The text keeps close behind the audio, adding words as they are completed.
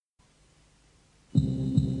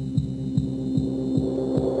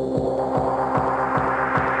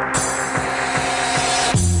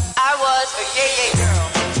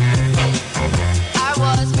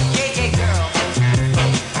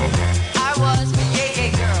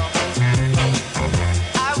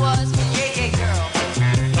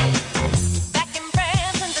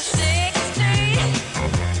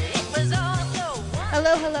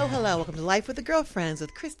Life with the Girlfriends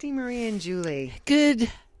with Christy, Marie, and Julie. Good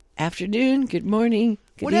afternoon, good morning,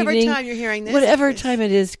 good Whatever evening. time you're hearing this. Whatever time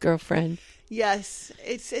it is, girlfriend. Yes,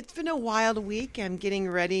 it's been a wild week. I'm getting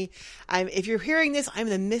ready. If you're hearing this, I'm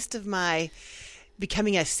in the midst of my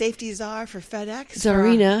becoming a safety czar for FedEx.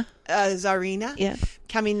 Czarina. Czarina. Yeah.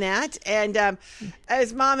 Becoming that. And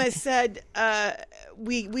as Mom has said,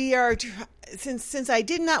 we are, since I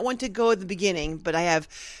did not want to go at the beginning, but I have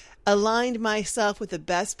aligned myself with the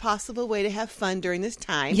best possible way to have fun during this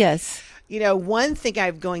time. Yes. You know, one thing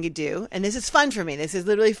I'm going to do, and this is fun for me. This is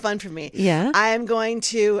literally fun for me. Yeah. I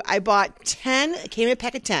bought 10, it came in a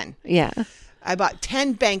pack of 10. Yeah. I bought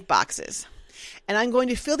 10 bank boxes. And I'm going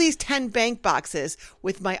to fill these 10 bank boxes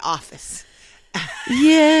with my office.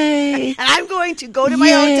 Yay. And I'm going to go to my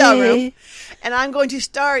hotel room and I'm going to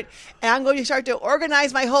start to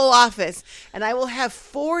organize my whole office. And I will have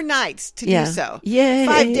 4 nights to do so. Yay.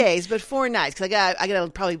 5 days, but 4 nights. Cause I gotta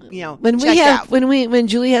probably, When when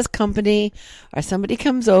Julie has company or somebody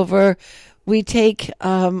comes over, we take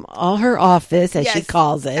all her office, as she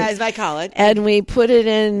calls it. As I call it. And we put it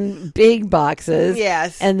in big boxes.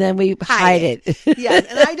 Yes. And then we hide it. Yes.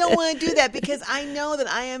 And I don't want to do that because I know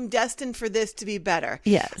that I am destined for this to be better.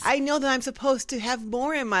 Yes. I know that I'm supposed to have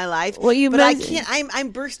more in my life. Well, I can't. I'm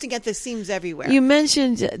bursting at the seams everywhere. You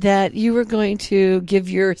mentioned that you were going to give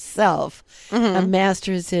yourself a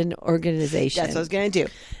master's in organization. That's what I was going to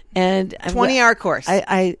do. And 20-hour course.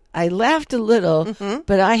 I laughed a little,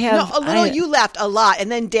 but I have you laughed a lot,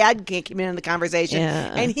 and then Dad came in the conversation,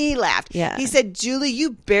 and he laughed. Yeah. He said, "Julie,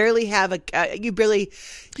 you barely have you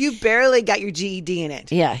barely got your GED in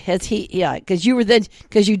it." Yeah, because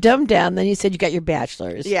you dumbed down. Then you said you got your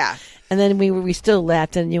bachelor's. Yeah. And then we still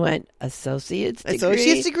laughed, and you went associate's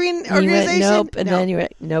degree in and organization. You went, nope, and then you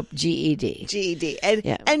went nope, GED. GED,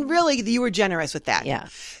 and really you were generous with that. Yeah.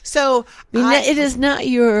 So it is not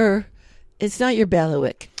your. It's not your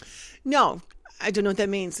bailiwick. No, I don't know what that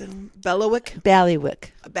means. Bailiwick?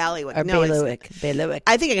 Bailiwick. Bailiwick. Or no, bailiwick. Bailiwick.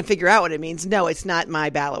 I think I can figure out what it means. No, it's not my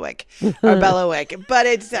bailiwick or bailiwick, but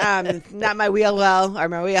it's not my wheel or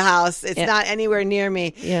my wheelhouse. It's not anywhere near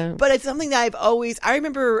me. Yeah. But it's something that I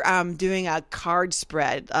remember doing a card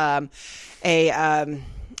spread, Knights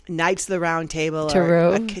of the Round Table.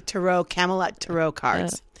 Tarot. Camelot Tarot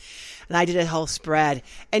cards. And I did a whole spread.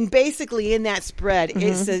 And basically in that spread,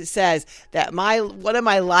 it says that one of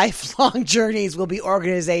my lifelong journeys will be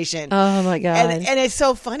organization. Oh, my God. And it's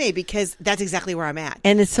so funny because that's exactly where I'm at.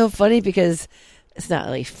 And it's so funny because it's not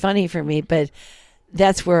really funny for me, but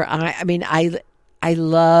that's where I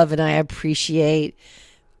love and I appreciate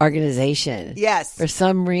organization. Yes. For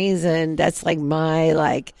some reason, that's like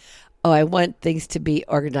my I want things to be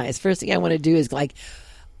organized. First thing I want to do is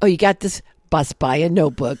you got this. Bust by a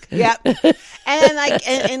notebook. Yep. And I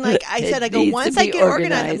said, once I get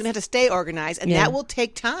organized, I'm going to have to stay organized. And that will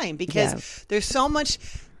take time because there's so much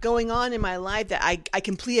going on in my life that I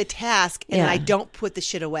complete a task and I don't put the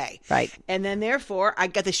shit away. Right. And then therefore I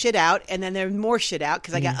got the shit out and then there's more shit out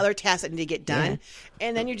because I got other tasks that need to get done. Yeah.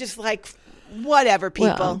 And then you're just like, whatever,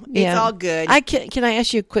 people. It's all good. Can I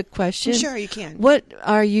ask you a quick question? Sure, you can. What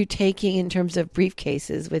are you taking in terms of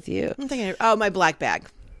briefcases with you? I'm thinking, my black bag.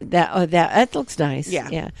 That looks nice.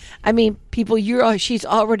 Yeah. I mean, people, she's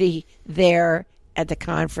already there at the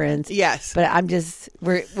conference. Yes. But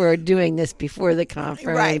we're doing this before the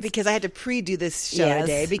conference. Right, because I had to pre-do this show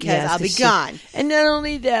today because I'll be gone. And not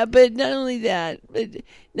only that,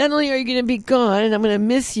 not only are you going to be gone, and I'm going to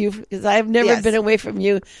miss you because I've never been away from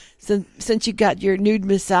you since you got your nude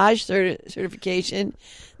massage certification,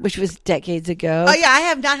 which was decades ago. Oh, yeah, I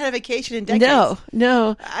have not had a vacation in decades.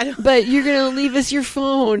 No. But you're going to leave us your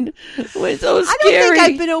phone. It's so scary. I don't think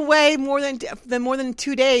I've been away more than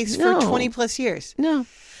 2 days for 20 plus years. No.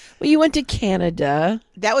 Well, you went to Canada.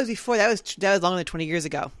 That was before. That was longer than 20 years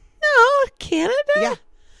ago. No, Canada? Yeah.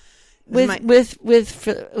 With that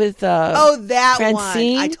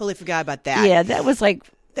Francine? one. I totally forgot about that. Yeah, that was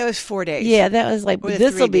 4 days. Yeah, that was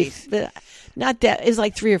this will be not that. It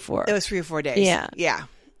was 3 or 4. It was 3 or 4 days.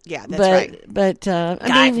 Yeah, that's right. But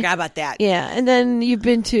I forgot about that. Yeah, and then you've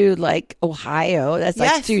been to Ohio.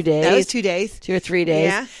 That's 2 days. That was 2 days. 2 or 3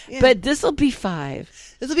 days. Yeah. But this will be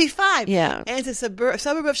 5. This will be 5. Yeah. And it's a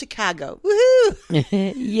suburb of Chicago.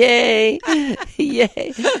 Woohoo! Yay.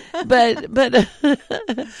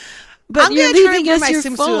 But I'm you're leaving us my your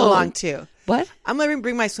swimsuit phone along too. What? I'm going to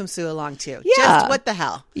bring my swimsuit along too. Yeah. Just what the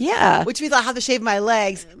hell? Yeah. Which means I'll have to shave my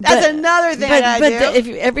legs. That's another thing I do. If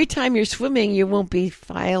every time you're swimming, you won't be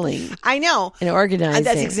filing I know. and organizing.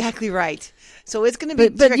 That's exactly right. So it's going to be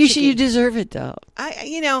But you deserve it, though.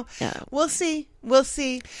 Yeah. We'll see. We'll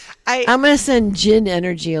see. I'm going to send Jin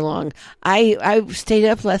energy along. I stayed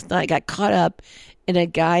up last night, got caught up in a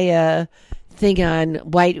Gaia thing on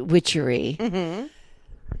white witchery. Mm-hmm.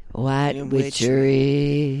 White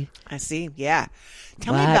witchery. I see. Yeah.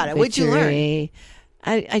 Tell me about it. What'd you learn?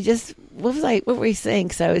 What were we saying?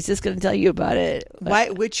 Because I was just going to tell you about it.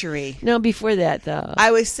 White witchery. No, before that, though.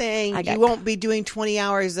 I was saying you won't be doing 20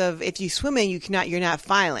 hours of, if you swimming, you're not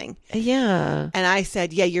filing. Yeah. And I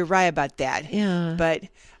said, yeah, you're right about that. Yeah. But,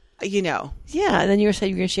 Yeah, and then you were saying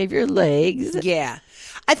you're going to shave your legs. Yeah.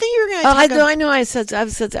 I think you were going to I know. I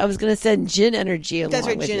was going to send Jin energy along. That's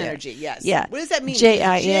right, with Jin you. energy, yes. Yeah. What does that mean?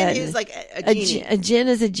 J-I-N. Jin is like a genie. A Jin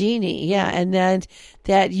is a genie, yeah. And then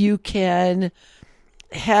that you can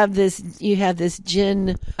have this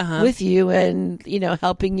Jin with you and,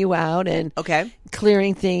 helping you out and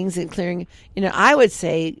clearing things and clearing, I would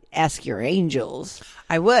say ask your angels.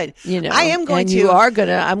 I would. I am going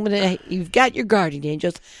to. You've got your guardian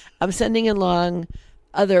angels. I'm sending along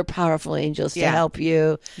other powerful angels to help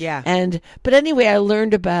you. Yeah. But anyway, I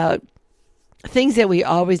learned about things that we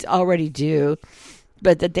already do,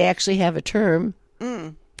 but that they actually have a term.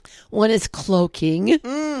 Mm. One is cloaking.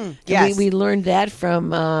 Yes. We learned that from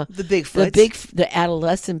the Bigfoots. The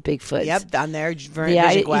adolescent Bigfoots. Yep, down there,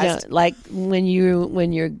 Vision Quest. Like when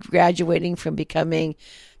you're graduating from becoming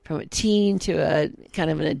from a teen to a kind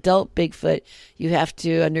of an adult Bigfoot, you have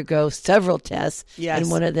to undergo several tests. Yes. And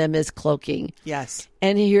one of them is cloaking. Yes.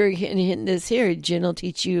 And Jin will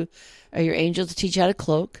teach you, or your angels will teach you how to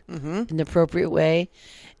cloak in the appropriate way.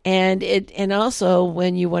 And also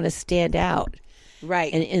when you want to stand out.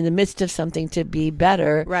 Right. And in the midst of something to be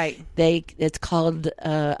better. Right. It's called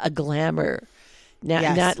a glamour.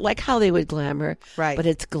 Now, not like Hollywood glamour, right? But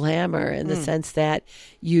it's glamour in the sense that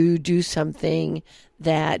you do something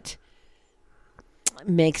that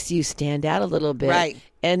makes you stand out a little bit, right?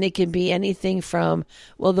 And it can be anything from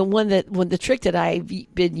the trick that I've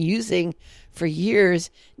been using for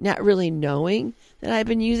years, not really knowing that I've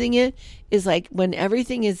been using it, is like when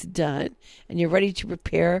everything is done and you're ready to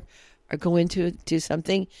prepare or go into do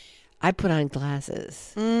something, I put on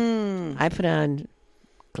glasses. I put on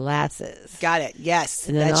glasses. Got it. Yes.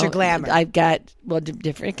 And that's your glamour. I've got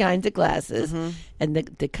different kinds of glasses, and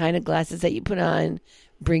the kind of glasses that you put on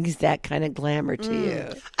brings that kind of glamour to you.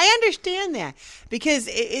 I understand that because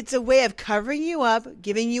it's a way of covering you up,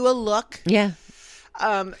 giving you a look. Yeah.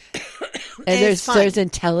 And there's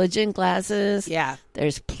intelligent glasses. Yeah.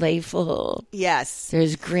 There's playful. Yes.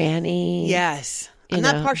 There's granny. Yes. I'm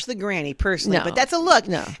not partial to granny personally, but that's a look.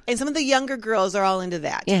 No. And some of the younger girls are all into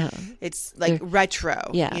that. Yeah. It's like retro,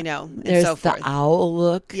 yeah. And there's so forth. The owl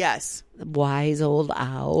look. Yes. The wise old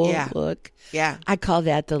owl look. Yeah. I call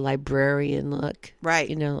that the librarian look. Right.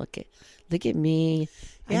 Look at me.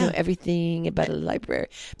 I know everything about a library.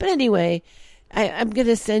 But anyway, I'm going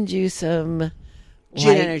to send you some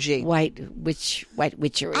Jin energy, white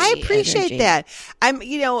witchery. I appreciate energy. that.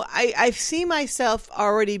 I see myself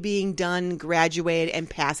already being done, graduated, and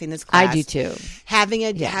passing this class. I do too.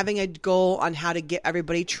 Having a goal on how to get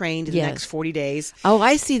everybody trained in the next 40 days. Oh,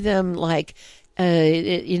 I see them like,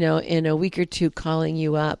 in a week or two, calling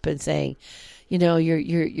you up and saying,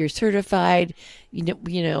 you're certified.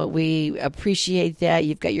 We appreciate that.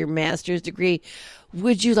 You've got your master's degree.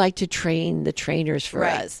 Would you like to train the trainers for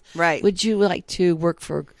us? Right. Would you like to work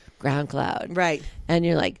for Ground Cloud? Right. And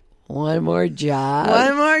you're like, one more job.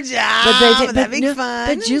 That'd be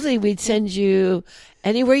fun. But Julie, we'd send you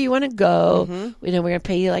anywhere you want to go. We're going to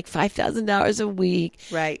pay you like $5,000 a week.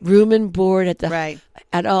 Right. Room and board at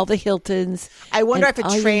at all the Hiltons. I wonder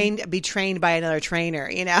if be trained by another trainer,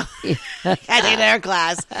 at another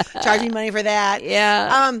class. Charge me money for that.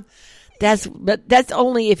 Yeah. That's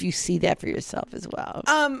only if you see that for yourself as well.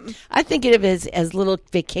 I think of it as little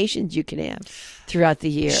vacations you can have throughout the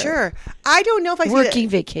year. Sure. I don't know if I see working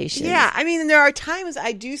vacations. Yeah, I mean, there are times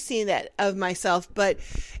I do see that of myself, but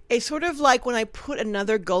it's sort of like when I put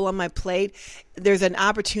another goal on my plate, there's an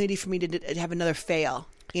opportunity for me to have another fail.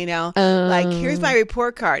 Like here's my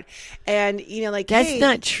report card, and that's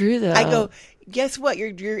not true though. I go, guess what?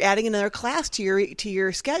 You're adding another class to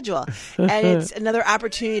your schedule, and it's another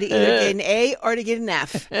opportunity to either get an A or to get an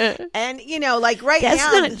F. And like right now,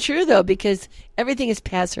 that's not true though, because everything is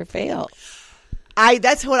pass or fail.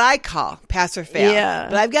 That's what I call pass or fail. Yeah.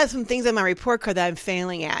 But I've got some things on my report card that I'm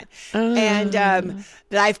failing at, and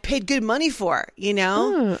that I've paid good money for.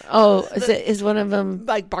 Is one of them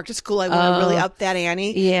like Bark to School? I want to really up that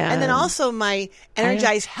ante. Yeah. And then also my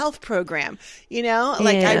Energize Health program.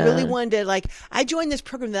 I really wanted to I joined this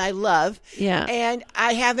program that I love. Yeah. And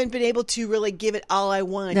I haven't been able to really give it all I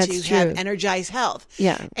want That's to true. have Energize Health.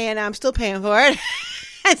 Yeah. And I'm still paying for it.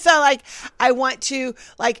 And so I want to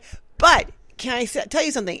but can I tell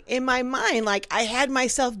you something? In my mind, I had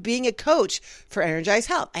myself being a coach for Energize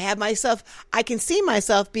Health. I can see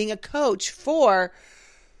myself being a coach for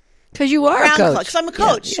because you are a coach. Because I'm a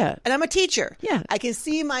coach and I'm a teacher. Yeah. I can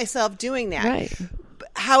see myself doing that. Right.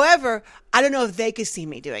 However, I don't know if they could see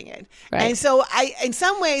me doing it. Right. And so in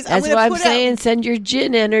some ways, that's I'm what I'm put saying. Send your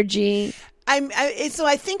gin energy. So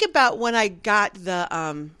I think about when I got the,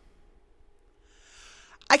 I'll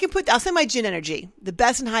send my gin energy, the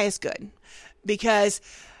best and highest good, because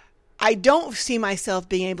I don't see myself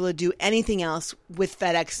being able to do anything else with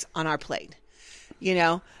FedEx on our plate,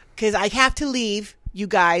 because I have to leave you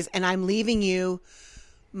guys and I'm leaving you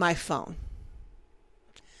my phone.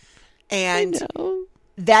 And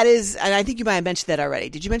that is, and I think you might have mentioned that already.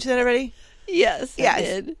 Did you mention that already? Yes, I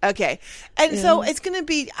did. Okay. And so it's going to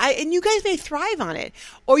be, and you guys may thrive on it,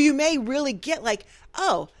 or you may really get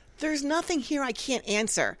there's nothing here I can't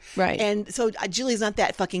answer. Right. And so Julie's not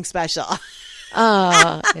that fucking special.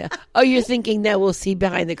 Yeah. Oh, you're thinking that we'll see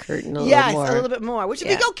behind the curtain a little more. Yes, a little bit more, which would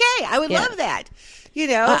be okay. I would love that.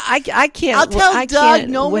 I can't. I'll tell I Doug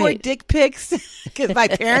can't no more wait. dick pics because my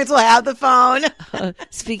parents will have the phone.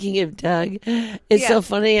 Speaking of Doug, it's so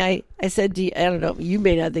funny. I said to you, I don't know, you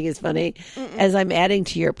may not think it's funny, as I'm adding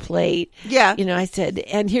to your plate. Yeah. I said,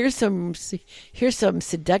 and here's some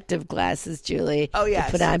seductive glasses, Julie. Oh, yes.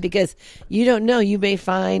 To put on because you don't know, you may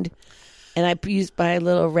find, and I used my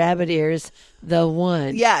little rabbit ears, the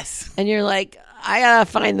one. Yes. And you're like, I gotta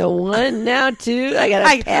find the one now too. I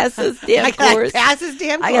gotta pass this damn course. I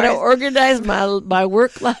gotta organize my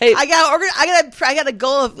work life. I got a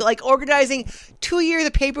goal of organizing 2 years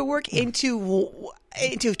of paperwork into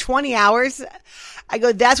 20 hours. I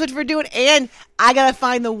go, that's what we're doing, and I gotta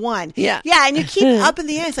find the one. Yeah. And you keep up in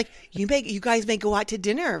the end. It's like you guys may go out to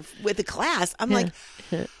dinner with the class. I'm like,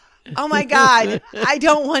 oh my God, I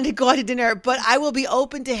don't want to go out to dinner, but I will be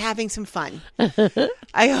open to having some fun.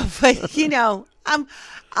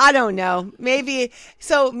 I don't know. Maybe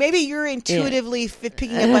you're intuitively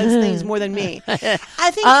picking up on things more than me.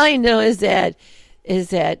 I think all I know is that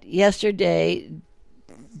yesterday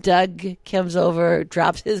Doug comes over,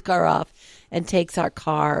 drops his car off, and takes our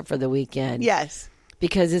car for the weekend. Yes.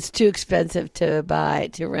 Because it's too expensive to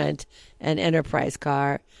rent an Enterprise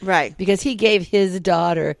car. Right. Because he gave his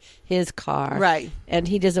daughter his car. Right. And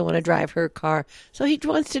he doesn't want to drive her car. So he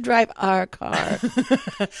wants to drive our car.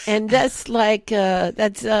 And that's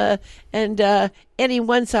and he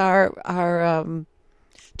wants our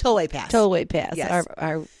tollway pass.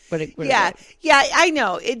 Yes. Yeah, I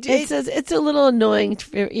know. It's a little annoying,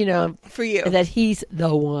 for you. That he's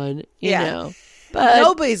the one, you know. But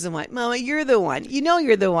nobody's the one. Mama, you're the one.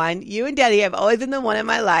 You're the one. You and Daddy have always been the one in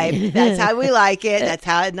my life. That's how we like it. That's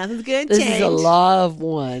how nothing's going to change. This is the law of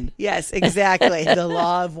one. Yes, exactly. The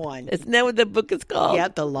law of one. Isn't that what the book is called?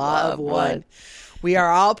 Yep, the law of one. We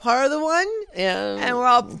are all part of the one. Yeah. And we're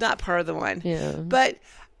all not part of the one. Yeah. But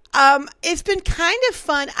it's been kind of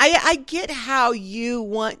fun. I get how you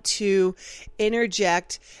want to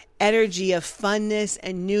interject energy of funness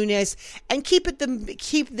and newness and keep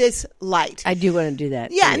this light. I do want to do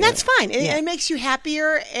that. Yeah, and that's fine. It makes you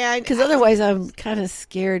happier, and because otherwise I'm kind of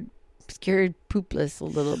scared poopless a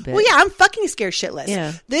little bit. Well, yeah, I'm fucking scared shitless.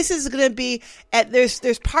 Yeah. This is going to be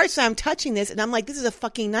there's parts that I'm touching this and I'm like, this is a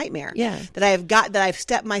fucking nightmare. Yeah. That I've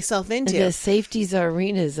stepped myself into. And the safety's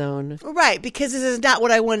arena zone. Right, because this is not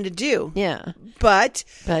what I wanted to do. Yeah. But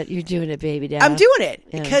you're doing it, baby doll. I'm doing it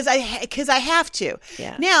because I have to.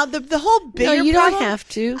 Yeah. Now the whole bigger No, you problem, don't have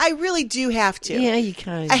to. I really do have to. Yeah, you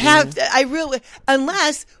kind of. I really,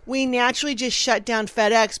 unless we naturally just shut down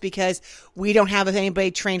FedEx because we don't have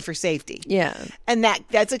anybody trained for safety. Yeah. And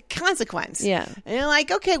that's a consequence. Yeah. And you're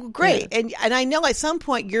like, okay, well, great. Yeah. And I know at some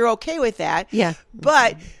point you're okay with that. Yeah.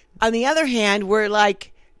 But on the other hand, we're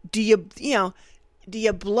like, do you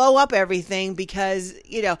blow up everything? Because,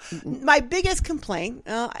 my biggest complaint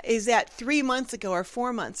is that 3 months ago or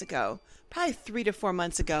 4 months ago, probably 3 to 4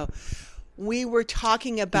 months ago, we were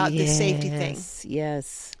talking about the safety thing.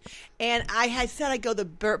 Yes. And I had said,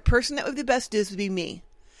 the person that would be the best to do this would be me.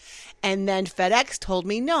 And then FedEx told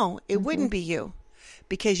me, no, it wouldn't be you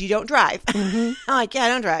because you don't drive. I'm like, yeah, I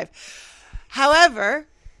don't drive. However,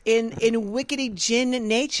 in wickety gin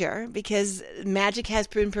nature because magic has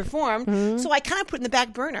been performed. So I kind of put in the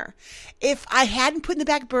back burner. If I hadn't put in the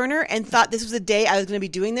back burner and thought this was the day I was going to be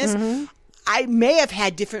doing this, I may have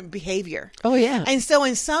had different behavior. Oh, yeah. And so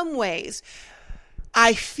in some ways,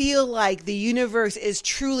 I feel like the universe is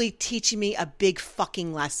truly teaching me a big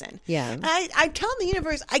fucking lesson. Yeah. I'm telling the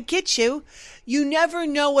universe, I get you. You never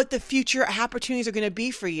know what the future opportunities are going to be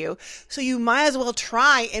for you. So you might as well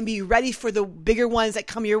try and be ready for the bigger ones that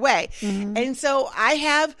come your way. And so I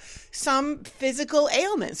have some physical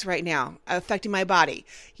ailments right now affecting my body.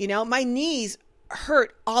 You know, my knees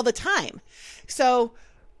hurt all the time. So,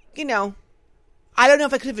 you know, I don't know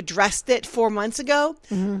if I could have addressed it 4 months ago.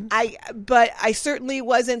 But I certainly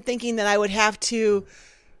wasn't thinking that I would have to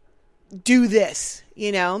do this,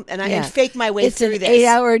 you know, and fake my way through this. It's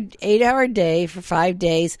an 8-hour day for 5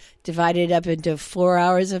 days, divided up into 4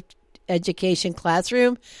 hours of education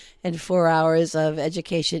classroom and 4 hours of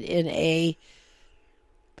education in a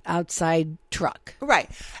outside truck. Right.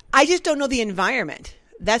 I just don't know the environment.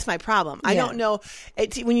 That's my problem. I don't know.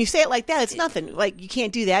 When you say it like that, it's nothing. Like, you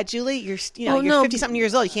can't do that, Julie. You're 50-something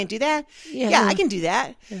years old. You can't do that? Yeah, I can do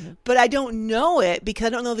that. But I don't know it because I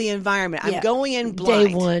don't know the environment. I'm going in blind.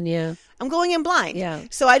 Day one, I'm going in blind. Yeah.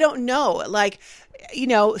 So I don't know. Like, you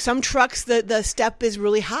know, some trucks, the step is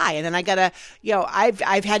really high. And then I got to, you know, I've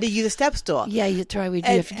had to use a step stool. Yeah, you try. We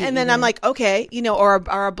do have to and then I'm like, okay, you know, or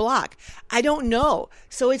a block. I don't know.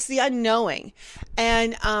 So it's the unknowing.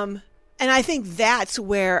 And I think that's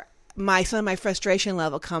where some of my frustration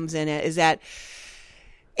level comes in. Is that,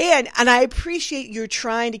 and I appreciate you're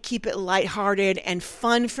trying to keep it lighthearted and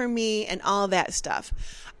fun for me and all that stuff.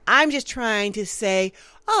 I'm just trying to say,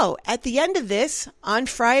 oh, at the end of this, on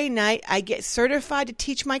Friday night, I get certified to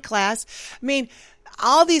teach my class. I mean,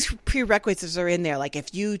 all these prerequisites are in there. Like,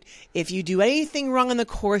 if you do anything wrong in the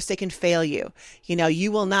course, they can fail you. You know,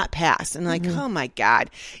 you will not pass. And like, oh my God,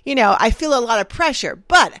 you know, I feel a lot of pressure,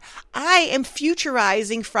 but I am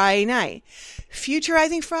futurizing Friday night.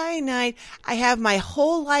 I have my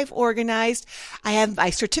whole life organized. I have my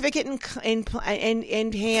certificate in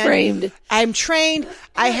hand. Framed. I'm trained.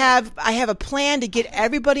 I have a plan to get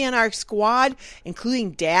everybody on our squad,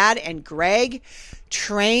 including Dad and Greg,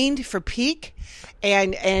 trained for peak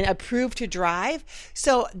and approved to drive.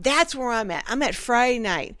 So that's where I'm at. I'm at Friday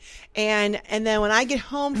night. And then when I get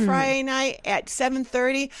home Friday night at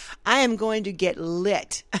 7:30, I am going to get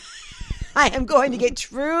lit. I am going to get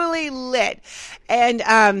truly lit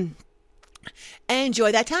and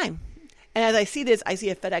enjoy that time. And as I see this, I see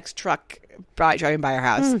a FedEx truck driving by our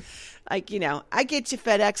house. Like, you know, I get you,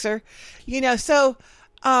 FedExer. You know, so,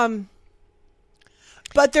 but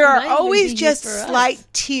there are always just slight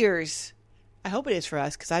tears. I hope it is for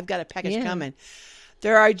us because I've got a package coming.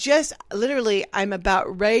 There are just literally, I'm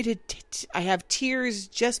about ready to, I have tears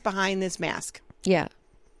just behind this mask. Yeah.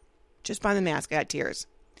 Just behind the mask, I got tears.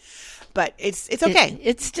 But it's okay.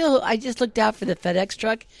 It's still, I just looked out for the FedEx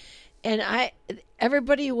truck and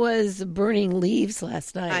everybody was burning leaves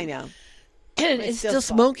last night. I know. And it's still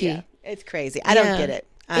smoky. Yeah. It's crazy. I don't get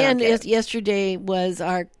it. Yesterday was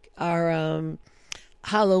our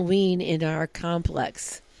Halloween in our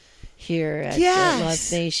complex here at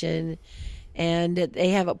Lost Nation. And they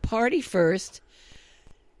have a party first,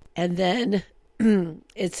 and then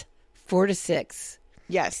it's 4 to 6.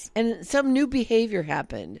 Yes. And some new behavior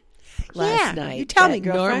happened last night. You tell me,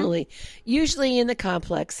 girlfriend. Usually in the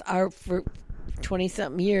complex, for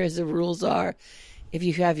 20-something years, the rules are, if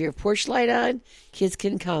you have your porch light on, kids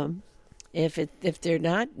can come. If they're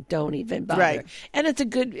not, don't even bother. Right. And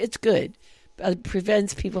it's good. It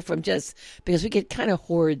prevents people from because we get kind of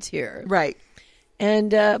hordes here. Right.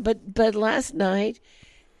 And but last night,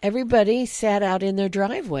 everybody sat out in their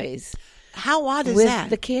driveways. How odd is with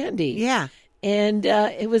that? The candy. Yeah. And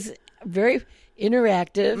it was very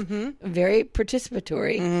interactive, very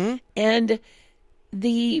participatory. And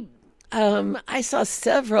I saw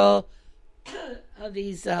several of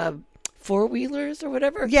these four-wheelers or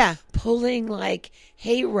whatever. Yeah. Pulling like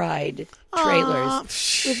hayride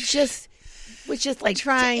trailers with just like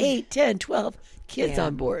 8, 10, 12 kids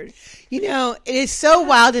on board. You know, it is so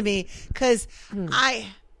wild to me because I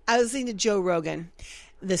was listening to Joe Rogan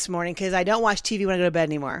this morning because I don't watch TV when I go to bed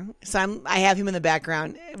anymore. So I have him in the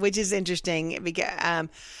background, which is interesting because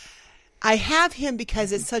I have him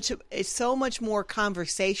because it's so much more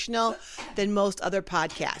conversational than most other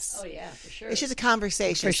podcasts. Oh yeah, for sure. It's just a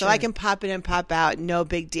conversation, For so sure. I can pop in and pop out, no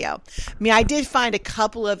big deal. I mean, I did find a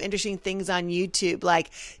couple of interesting things on YouTube,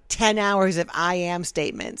 like 10 hours of I am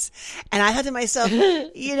statements, and I thought to myself,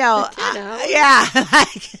 you know, 10 hours?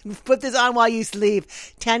 like, put this on while you sleep.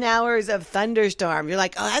 10 hours of thunderstorm. You're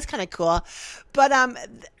like, oh, that's kind of cool, but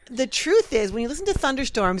the truth is, when you listen to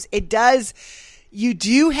thunderstorms, you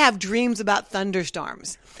do have dreams about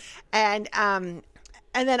thunderstorms. And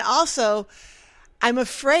then also, I'm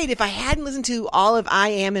afraid if I hadn't listened to all of I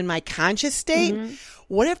Am in my conscious state,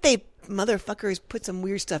 what if they motherfuckers put some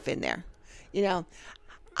weird stuff in there? You know,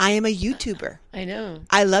 I am a YouTuber. I know.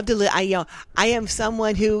 I love to I am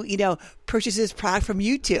someone who, purchases product from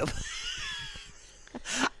YouTube.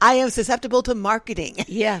 I am susceptible to marketing.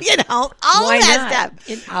 Yeah. All Why of that not? stuff.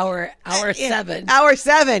 In hour 7. Hour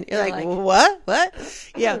 7. You're You're like, like-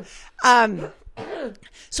 what? Yeah.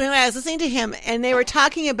 So anyway, I was listening to him, and they were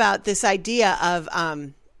talking about this idea of,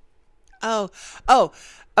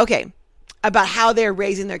 okay, about how they're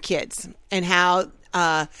raising their kids and how,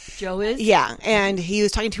 Joe is? yeah, and he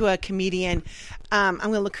was talking to a comedian. I'm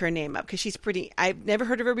going to look her name up because she's pretty. I've never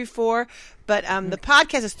heard of her before, but the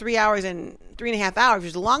podcast is 3 hours and 3.5 hours.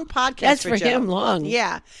 It's a long podcast. That's for Joe. him long.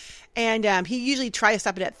 Yeah, and he usually tries to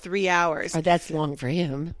stop it at 3 hours. Or that's long for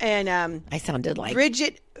him. And I sounded like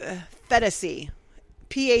Bridget Phetasy,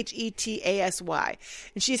 Phetasy,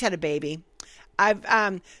 and she's had a baby.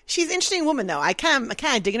 She's an interesting woman though. I kind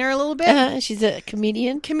of digging her a little bit. she's a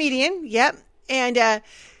comedian. Comedian, yep. And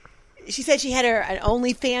she said she had an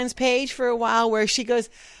OnlyFans page for a while where she goes,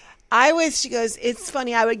 it's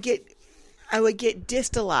funny, I would get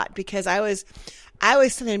dissed a lot because I was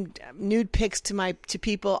sending nude pics to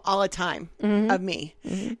people all the time of me.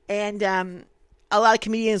 And a lot of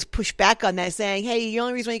comedians push back on that, saying, hey, the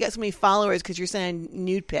only reason why you got so many followers is because you're sending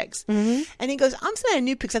nude pics. And he goes, I'm sending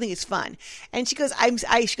nude pics. I think it's fun. And she goes,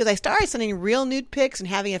 I started sending real nude pics and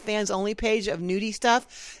having a fans only page of nudie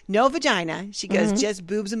stuff. No vagina. She goes, just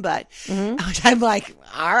boobs and butt. Which I'm like,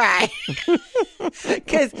 all right.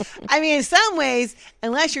 Because, I mean, in some ways,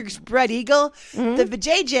 unless you're spread eagle, the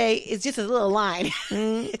vajayjay is just a little line.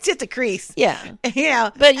 It's just a crease. Yeah. But,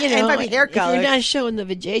 And probably hair if color. you're not showing the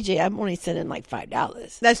vajayjay, I'm only sending like $5.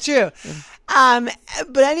 That's true.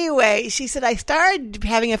 But anyway, she said, I started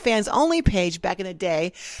having a fans only page back in the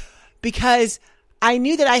day because I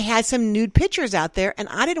knew that I had some nude pictures out there and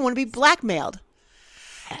I didn't want to be blackmailed.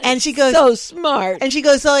 And she goes, so smart. and she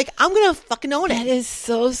goes, so like, I'm going to fucking own it. That is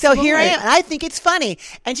so So smart. here I am. And I think it's funny.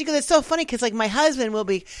 And she goes, it's so funny because like my husband will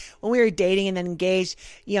be, when we were dating and then engaged,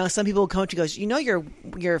 some people will come to goes,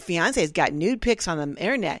 your fiance has got nude pics on the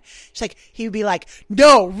internet. She's like, he would be like,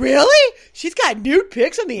 no, really? She's got nude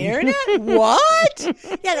pics on the internet? What?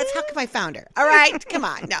 Yeah, that's how come I found her. All right. Come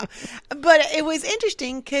on. No. But it was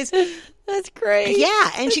interesting because That's great.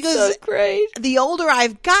 yeah. And she That's goes, so great. the older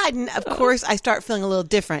I've gotten, of course, I start feeling a little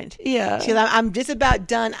different. Yeah. She goes, I'm just about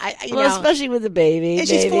done. Especially with the baby. And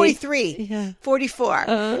she's baby. 43, Yeah. 44.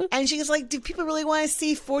 And she was like, do people really want to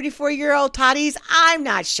see 44-year-old toddies? I'm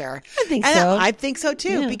not sure. I think And so. I think so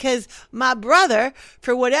too, Yeah. because my brother,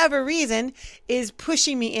 for whatever reason, is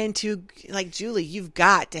pushing me into, like, Julie, you've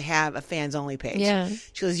got to have a fans only page. Yeah.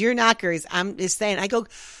 She goes, you're knockers. I'm just saying. I go,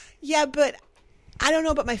 yeah, but I don't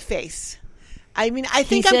know about my face. I mean, I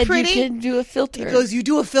think he I'm said pretty. You can do a filter. He goes, you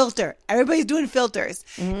do a filter. Everybody's doing filters.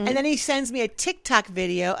 And then he sends me a TikTok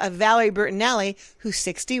video of Valerie Bertinelli, who's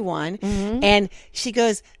 61. And she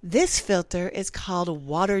goes, this filter is called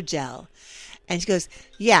water gel. And she goes,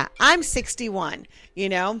 yeah, I'm 61,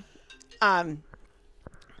 I'm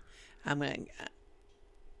going to...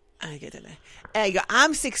 I get that. And I go,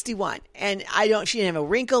 I'm 61, and she didn't have a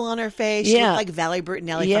wrinkle on her face. She Yeah. looked like Valerie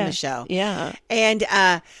Bertinelli from the show. Yeah. And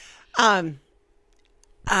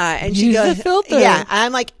and she Use goes, a filter. yeah. And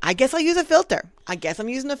I'm like, I guess I'll use a filter. I guess I'm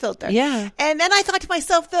using a filter. Yeah. And then I thought to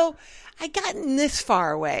myself, though, I gotten this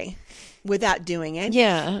far away without doing it.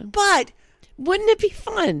 Yeah. But Wouldn't it be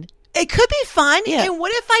fun? it could be fun. Yeah. And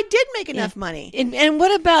what if I did make enough money? And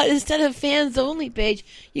what about instead of fans only page,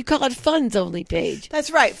 you call it funds only page? That's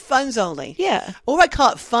right. Funds only. Yeah. Or I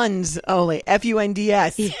call it funds only.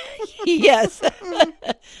 FUNDS. Yes.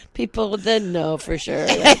 People would then know for sure.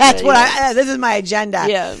 That's what this is my agenda.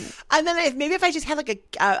 Yeah. And then if I just had like a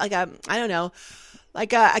I don't know,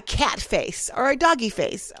 like a cat face or a doggy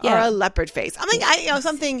face or Yeah. a leopard face. I mean,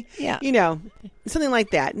 something, Yeah. something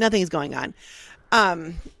like that. Nothing's going on.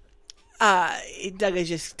 Doug is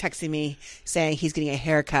just texting me saying he's getting a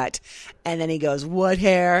haircut, and then he goes, "What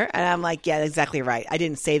hair?" And I'm like, "Yeah, exactly right. I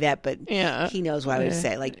didn't say that, but Yeah. he knows what I would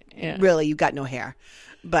say. Like, Yeah. really, you got no hair."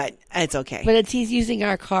 but it's okay. But he's using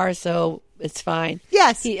our car, so it's fine.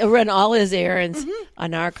 Yes. He'll run all his errands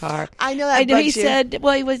on our car. I know that I know bugs he you. said,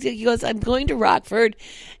 well, he goes, I'm going to Rockford,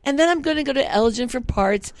 and then I'm going to go to Elgin for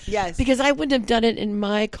parts. Yes. Because I wouldn't have done it in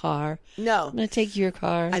my car. No. I'm going to take your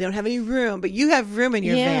car. I don't have any room, but you have room in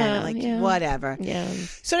your van. I'm like, whatever. Yeah.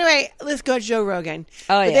 So anyway, let's go to Joe Rogan.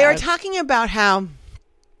 Oh, But they were talking about how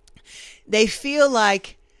they feel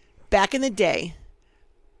like back in the day,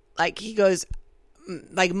 like he goes,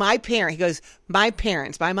 like my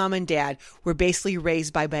parents, my mom and dad were basically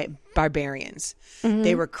raised by barbarians.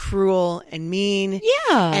 They were cruel and mean.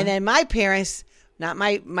 Yeah. And then my parents, not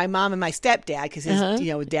my mom and my stepdad, because his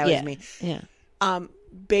dad was me. Yeah.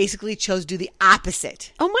 Basically chose to do the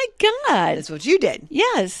opposite. Oh my God. That's what you did.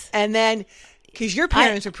 Yes. And then, because your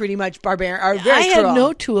parents are pretty much barbarian, are very I cruel. had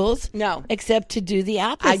no tools. No. Except to do the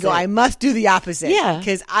opposite. I must do the opposite. Yeah.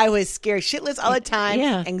 Because I was scared shitless all the time,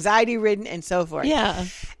 Yeah. anxiety ridden, and so forth. Yeah.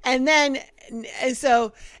 And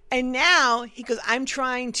now he goes, I'm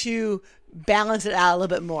trying to balance it out a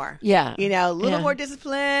little bit more. Yeah. A little Yeah. more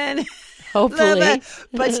discipline. Hopefully.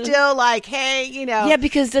 But still like, hey, Yeah,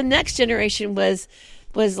 because the next generation was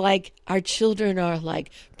like, our children are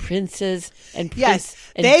like princes and yes,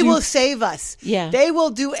 and they dukes. will save us. Yeah. They will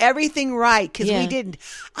do everything right because Yeah. we didn't.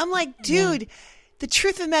 I'm like, dude, the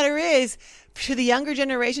truth of the matter is, to the younger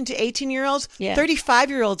generation, to 18-year-olds, Yeah.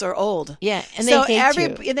 35-year-olds are old. Yeah, and they hate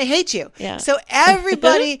you. And they hate you. Yeah. So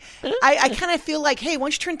everybody, I kind of feel like, hey,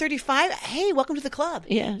 once you turn 35, hey, welcome to the club.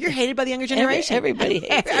 Yeah. You're hated by the younger generation. Everybody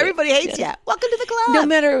hates you. Everybody hates you. Welcome to the club.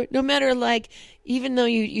 No matter like, even though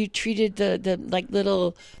you treated the like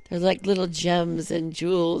little, they're like little gems and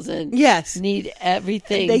jewels and Yes. need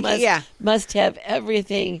everything. Must have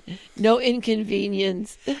everything. No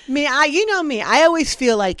inconvenience. Me, you know me. I always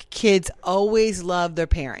feel like kids always love their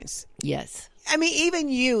parents. Yes. I mean, even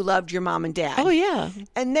you loved your mom and dad. Oh yeah.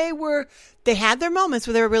 And they had their moments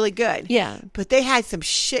where they were really good. Yeah. But they had some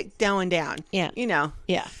shit going down. Yeah.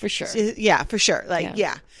 Yeah, for sure. Yeah, for sure. Like,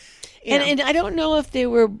 yeah. And I don't know if they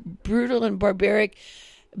were brutal and barbaric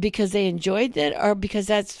because they enjoyed that or because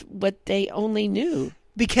that's what they only knew.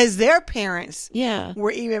 Because their parents Yeah.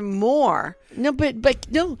 were even more. No, but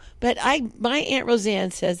my Aunt Roseanne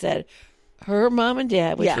says that her mom and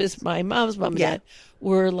dad, which Yeah. was my mom's mom and Yeah. dad,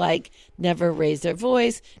 were like never raised their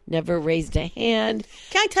voice, never raised a hand.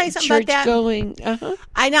 Can I tell you something Church about that? going.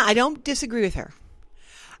 I know. I don't disagree with her.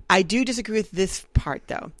 I do disagree with this part,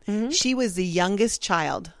 though. She was the youngest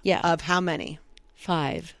child of how many?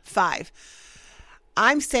 5. 5.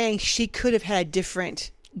 I'm saying she could have had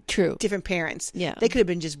different parents. Yeah. They could have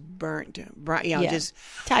been just burnt, just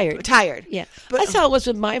tired. Yeah. But That's how it was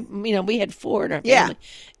with we had 4 in our family. Yeah.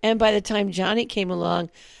 And by the time Johnny came along,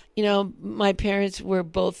 my parents were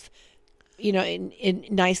both, in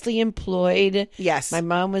nicely employed. Yes. My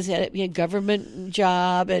mom was at a government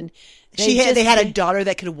job and they had a daughter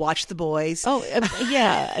that could watch the boys. Oh,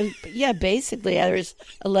 yeah. Basically, there's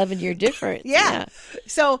 11-year difference. Yeah.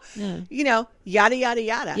 So, yada, yada,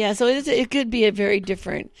 yada. Yeah, so it could be a very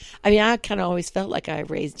different. I mean, I kind of always felt like I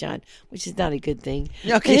raised John, which is not a good thing.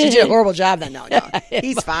 No, because you did a horrible job then. No.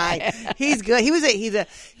 He's fine. He's good. He's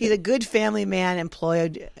a good family man,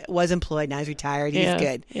 was employed, now he's retired. He's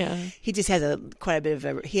good. Yeah. He just has quite a bit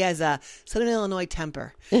of he has a Southern Illinois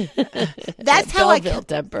temper. That's how Belleville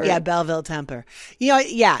temper. Yeah, Belleville temper.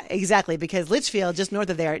 Yeah, exactly. Because Litchfield, just north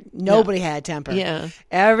of there, nobody had temper. Yeah.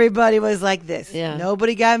 Everybody was like this. Yeah.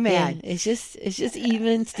 Nobody got mad. Yeah. It's just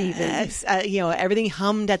even Steven. Everything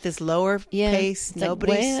hummed at this lower pace. It's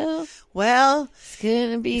Nobody's like, well, it's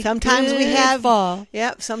gonna be. Sometimes we have fall.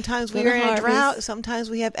 Yep. Sometimes we Gonna are in a harvest. drought. Sometimes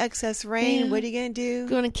we have excess rain. Yeah. What are you gonna do?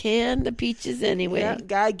 Gonna can the peaches anyway. Yeah,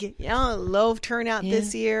 gotta get low turnout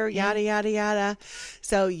this year. Yada yada yada.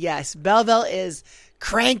 So yes, Belleville is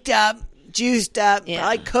cranked up, juiced up,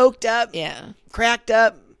 probably coked up, cracked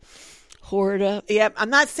up, Hoard up. Yep. I'm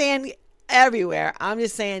not saying everywhere. I'm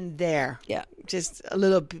just saying there. Yeah. Just a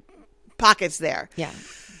little pockets there. Yeah.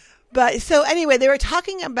 But so anyway, they were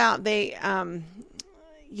talking about the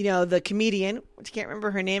comedian. I can't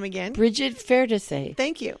remember her name again. Bridget Pardesy.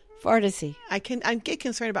 Thank you. Pardesy. I get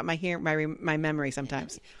concerned about my memory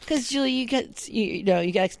sometimes. Because Julie, you got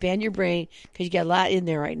to expand your brain because you got a lot in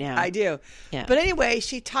there right now. I do. Yeah. But anyway,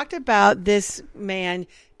 she talked about this man,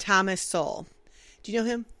 Thomas Sowell. Do you know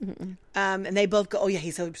him? Mm-mm. And they both go, oh yeah,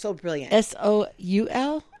 he's so brilliant. Soul?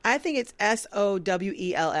 I think it's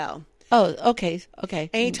Sowell. Oh, okay.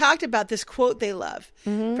 And he talked about this quote they love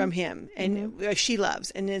from him, and she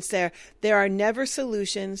loves, and it's there are never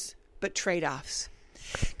solutions but trade-offs.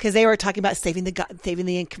 Because they were talking about saving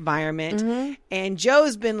the environment, and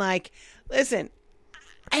Joe's been like, listen,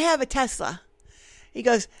 I have a Tesla, He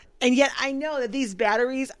goes, and yet I know that these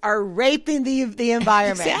batteries are raping the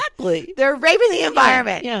environment. Exactly. They're raping the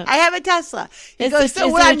environment. Yeah. I have a Tesla. He Is goes, it- so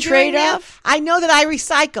is what it a I'm doing now, trade-off? I know that I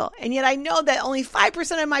recycle, and yet I know that only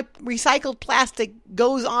 5% of my recycled plastic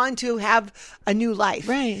goes on to have a new life.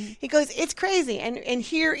 Right. He goes, it's crazy. And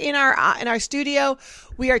here in our studio,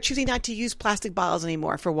 we are choosing not to use plastic bottles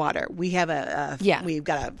anymore for water. We have we've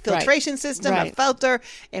got a filtration system, a Right. filter,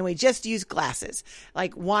 and we just use glasses.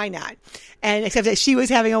 Like, why not? And except that she was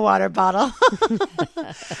having a water bottle.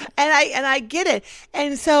 and I get it.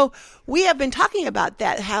 And so we have been talking about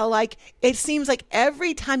that, how like it seems like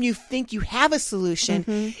every time you think you have a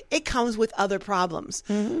solution, it comes with other problems.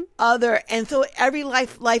 And so every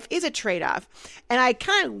life is a trade-off. And I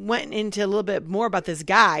kind of went into a little bit more about this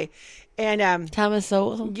guy. And Thomas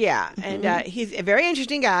Sowell. yeah, and he's a very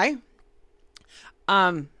interesting guy.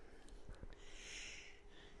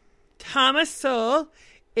 Thomas Sowell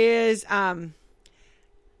is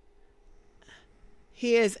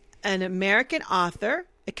he is an American author,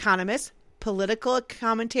 economist, political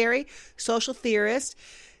commentary, social theorist,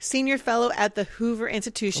 senior fellow at the Hoover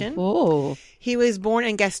Institution. Oh. He was born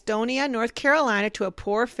in Gastonia, North Carolina, to a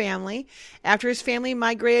poor family. After his family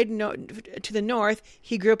migrated to the north,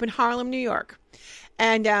 he grew up in Harlem, New York.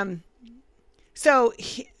 And so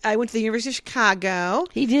I went to the University of Chicago.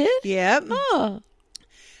 He did? Yep. Oh.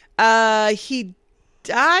 He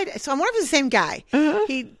died. So I'm wondering if it's the same guy.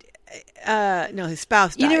 He, no, his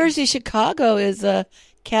spouse died. University of Chicago is a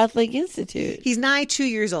Catholic institute. He's 92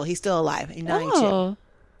 years old. He's still alive. He's 92. Oh.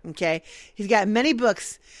 Okay. He's got many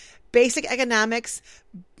books. Basic Economics,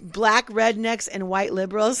 Black Rednecks and White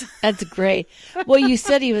Liberals. That's great. Well, you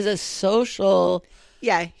said he was a social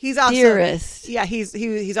Yeah, he's also theorist. Yeah,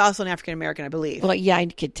 he's also an African American, I believe. Well, yeah, I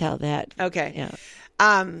could tell that. Okay. Yeah.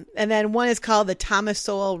 And then one is called the Thomas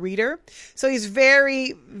Sowell Reader. So he's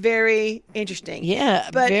very, very interesting. Yeah,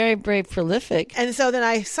 But- very, very prolific. And so then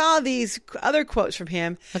I saw these other quotes from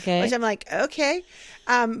him, Okay. which I'm like, okay.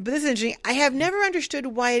 But this is interesting. I have never understood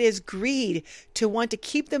why it is greed to want to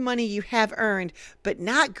keep the money you have earned, but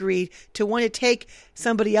not greed to want to take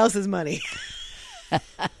somebody else's money.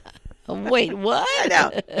 Wait, what? I know.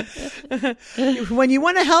 When you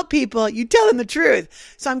want to help people, you tell them the truth.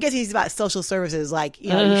 So I'm guessing he's about social services, like,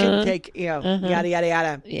 you should take, yada, yada,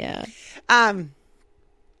 yada. Yeah.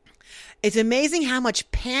 It's amazing how much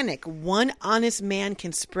panic one honest man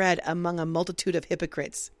can spread among a multitude of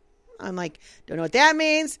hypocrites. I'm like, don't know what that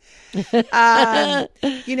means. It's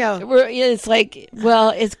like, well,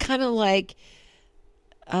 it's kind of like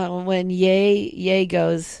when Ye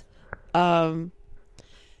goes,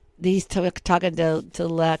 he's talking to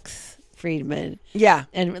Lex Friedman. Yeah.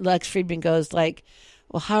 And Lex Friedman goes like,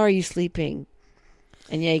 well, how are you sleeping?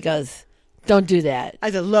 And Ye goes, don't do that.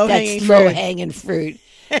 That's a low-hanging That's fruit. low-hanging fruit.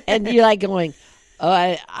 And you're like going, oh,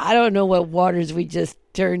 I don't know what waters we just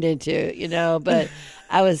turned into, but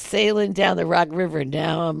I was sailing down the Rock River. And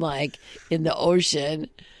now I'm like in the ocean.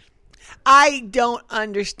 I don't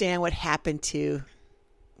understand what happened to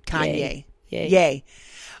Kanye. Yay.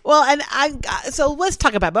 Well, and so let's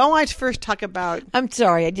talk about it. But I want to first talk about I'm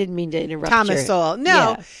sorry, I didn't mean to interrupt. Thomas Sowell.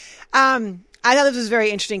 No. Yeah. I thought this was a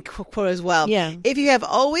very interesting quote as well. Yeah. If you have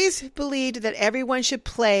always believed that everyone should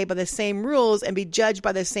play by the same rules and be judged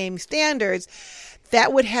by the same standards,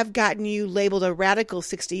 that would have gotten you labeled a radical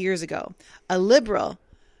 60 years ago, a liberal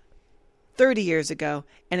 30 years ago,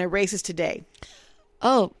 and a racist today.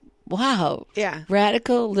 Oh, wow. Yeah.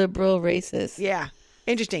 Radical, liberal, racist. Yeah.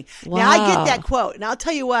 Interesting. Wow. Now, I get that quote, and I'll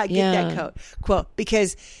tell you why I get Yeah. that quote.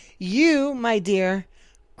 Because you, my dear,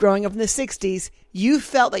 growing up in the 60s, you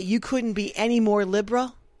felt that you couldn't be any more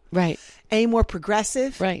liberal, Right. any more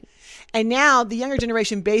progressive. Right. And now the younger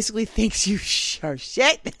generation basically thinks you are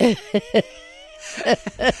shit.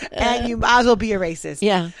 And you might as well be a racist.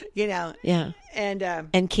 Yeah. And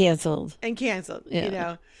And canceled. canceled.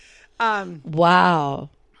 Yeah. Wow.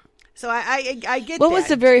 So I get What that. was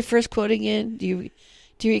the very first quote again? Do you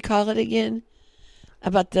recall it again?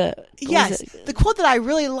 About the Yes, the quote that I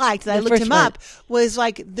really liked that I The looked first him one. up was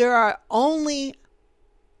like, there are only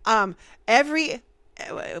every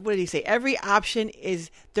what did he say? Every option is,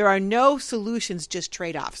 there are no solutions, just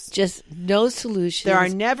trade-offs. just no solutions. There are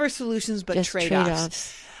never solutions but just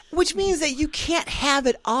trade-offs. Which means that you can't have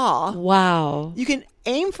it all. Wow. You can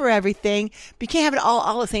aim for everything, but you can't have it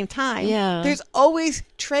all at the same time. Yeah. There's always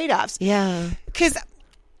trade-offs. Yeah. Because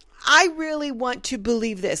I really want to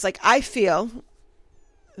believe this. Like, I feel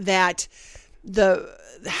that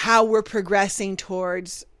how we're progressing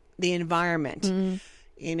towards the environment.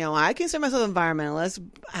 I consider myself an environmentalist.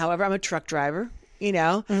 However, I'm a truck driver. You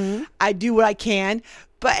know, I do what I can,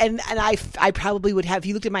 but and I probably would have. If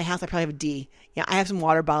you looked at my house, I probably have a D. Yeah, I have some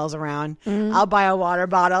water bottles around. I'll buy a water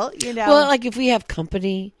bottle. You know, well, like if we have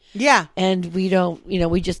company, yeah, and we don't,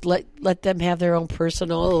 we just let them have their own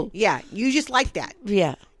personal. Yeah, you just like that.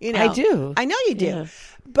 Yeah, you know, I do. I know you do. Yeah.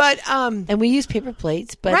 But and we use paper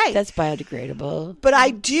plates, but right. that's biodegradable. But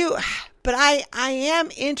I do. But I am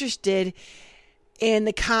interested in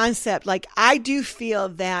the concept. Like I do feel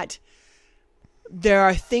that there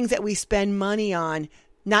are things that we spend money on,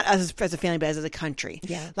 not as a family, but as a country.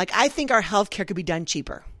 Yeah. Like I think our healthcare could be done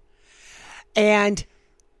cheaper. And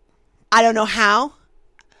I don't know how,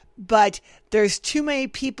 but there's too many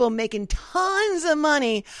people making tons of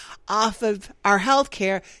money off of our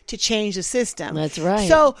healthcare to change the system. That's right.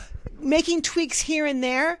 So making tweaks here and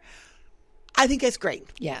there, I think that's great.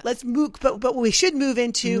 Yeah. Let's move, but what we should move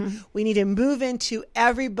into, we need to move into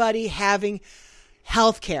everybody having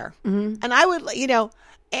health care. And I would,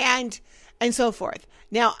 and so forth.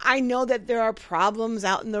 Now, I know that there are problems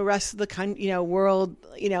out in the rest of the world.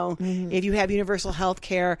 If you have universal health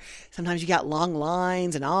care, sometimes you got long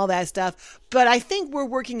lines and all that stuff. But I think we're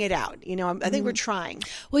working it out. I think we're trying.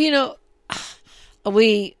 Well,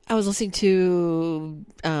 I was listening to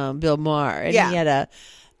Bill Maher, and he had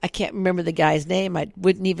I can't remember the guy's name. I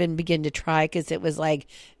wouldn't even begin to try because it was like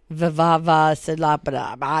Vivava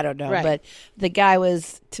Salapara. I don't know. Right. But the guy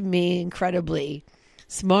was, to me, incredibly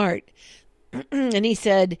smart. And he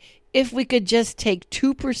said, if we could just take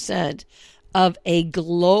 2% of a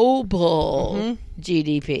global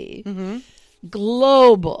GDP,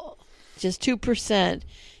 global, just 2%,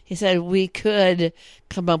 he said we could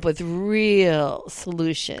come up with real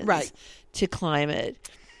solutions to climate.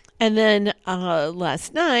 And then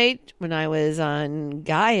last night when I was on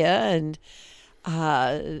Gaia, and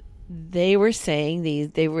they were saying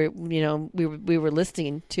we were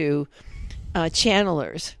listening to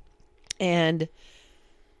channelers and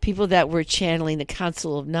people that were channeling the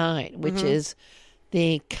Council of Nine, which is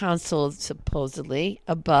the council supposedly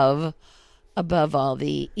above all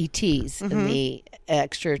the ETs and the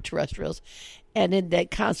extraterrestrials. And in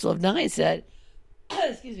that Council of Nine said,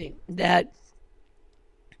 excuse me, that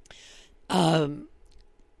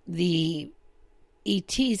the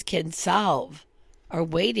ETs are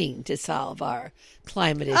waiting to solve our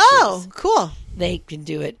climate issues. Oh, cool. They can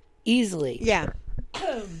do it easily. Yeah.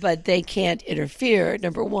 But they can't interfere,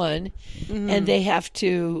 number one. And they have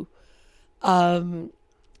to,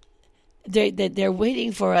 they're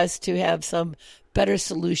waiting for us to have some better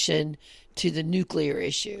solution to the nuclear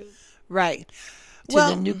issue. Right. To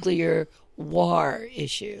the nuclear war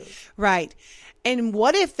issue. Right. And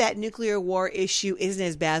what if that nuclear war issue isn't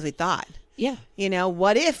as bad as we thought? Yeah.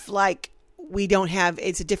 What if we don't have,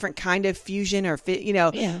 it's a different kind of fusion or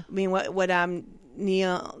Yeah. I mean, what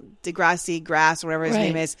Neil deGrasse Grass, whatever his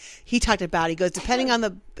name is, he talked about, he goes, depending on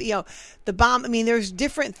the bomb, I mean, there's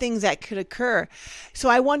different things that could occur. So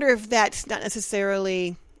I wonder if that's not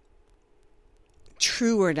necessarily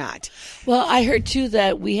true or not. Well, I heard too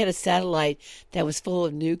that we had a satellite that was full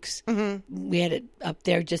of nukes. We had it up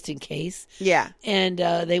there just in case. Yeah. And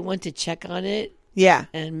they went to check on it. Yeah.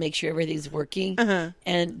 And make sure everything's working.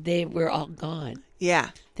 And they were all gone. Yeah.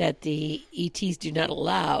 That the ETs do not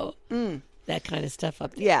allow that kind of stuff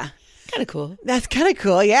up there. Yeah. Kind of cool. That's kind of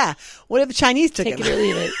cool, yeah. What if the Chinese took Take it? it or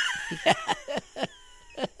leave it.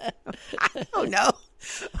 I don't know.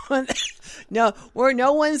 No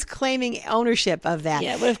one's claiming ownership of that.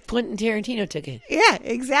 Yeah, what if Quentin Tarantino took it? Yeah,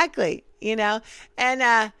 exactly. And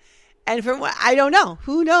from what I don't know,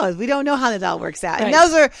 who knows? We don't know how that all works out. Right.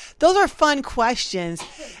 And those are fun questions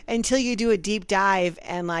until you do a deep dive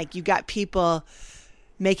and you got people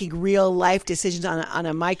making real life decisions on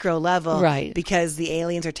a micro level, right? Because the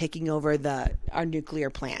aliens are taking over our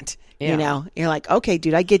nuclear plant. Yeah. You're like, okay,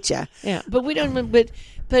 dude, I get you. Yeah, but we don't.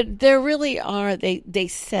 But there really are. They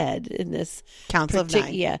said in this Council of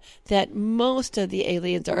Nine, yeah, that most of the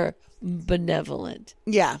aliens are benevolent.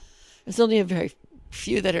 Yeah, there's only a very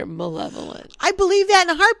few that are malevolent. I believe that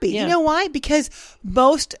in a heartbeat. Yeah. You know why? Because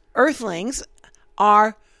most Earthlings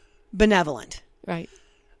are benevolent. Right.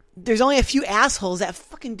 There's only a few assholes that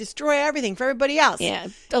fucking destroy everything for everybody else. Yeah,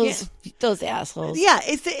 those assholes. Yeah,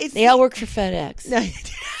 they all work for FedEx. No,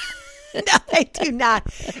 no, they do not.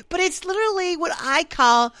 But it's literally what I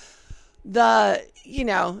call the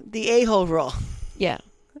a-hole rule. Yeah.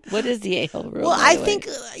 What is the a-hole rule? Well, I think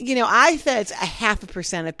I said it's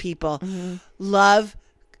 0.5% of people love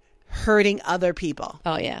hurting other people.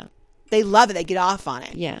 Oh yeah, they love it. They get off on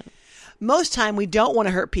it. Yeah. Most time we don't want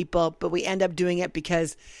to hurt people, but we end up doing it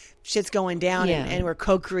because shit's going down Yeah. and we're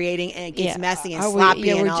co-creating and it gets messy and Are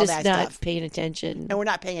sloppy we're and all just that not stuff. paying attention. And we're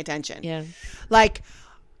not paying attention. Yeah. Like,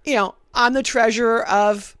 I'm the treasurer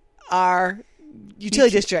of our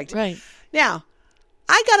utility district. Right. Now,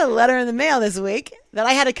 I got a letter in the mail this week that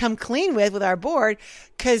I had to come clean with our board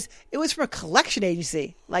because it was from a collection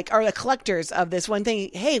agency, or the collectors of this one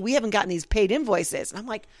thing. Hey, we haven't gotten these paid invoices. And I'm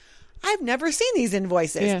like, I've never seen these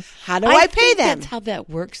invoices. Yeah. How do I pay think them? That's how that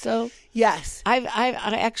works, though. Yes. I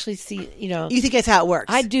actually see, You think that's how it works?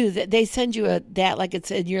 I do. They send you that like it's,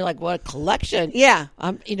 and you're like, what, a collection? Yeah.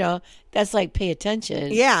 That's like pay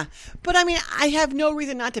attention. Yeah. But I mean, I have no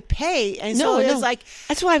reason not to pay. And so No, it's like,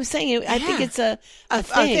 that's why I'm saying. I think it's a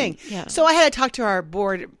thing. Yeah. So I had to talk to our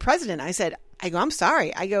board president. I said, I'm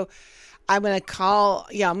sorry. I'm going to call,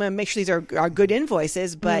 I'm going to make sure these are good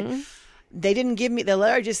invoices, but they didn't give me, the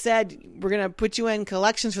letter just said, we're going to put you in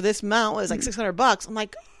collections for this amount. It was like $600. I'm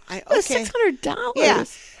like, okay. $600. Yeah.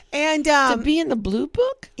 And, to be in the blue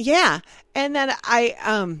book? yeah. And then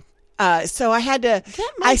so I had to,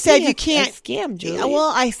 That might I said, be you a can't scam, Julie.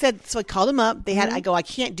 Well, I said, so I called them up. They had, I go, I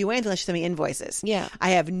can't do anything unless you send me invoices. Yeah.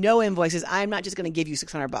 I have no invoices. I'm not just going to give you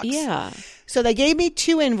 $600. Yeah. So they gave me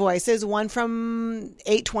 2 invoices, one from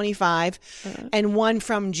 8/25 and one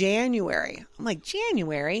from January. I'm like,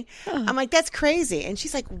 January? I'm like, that's crazy. And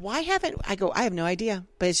she's like, why haven't I go, I have no idea,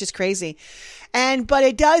 but it's just crazy. But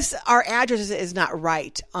it does, our address is not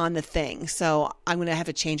right on the thing. So I'm going to have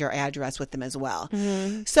to change our address with them as well.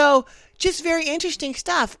 So just very interesting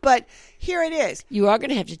stuff. But here it is. You are going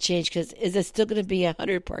to have to change because is it still going to be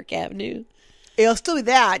 100 Park Avenue It'll still be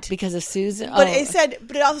that. because of Susan? But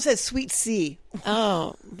it also says Sweet C.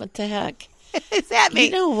 Oh, what the heck? What does that mean?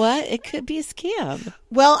 You know what? It could be a scam.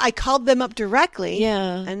 Well, I called them up directly.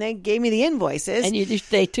 Yeah. And they gave me the invoices. And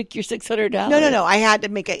they took your $600. No. I had to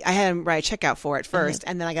write a checkout for it first,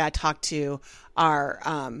 and then I got to talk to our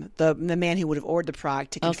the man who would have ordered the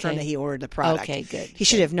product to confirm Okay. that he ordered the product. Okay, good, He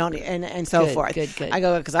should have known it, and so Good, forth. good. I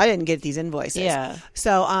go because I didn't get these invoices. Yeah.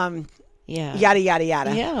 So Yeah. yada yada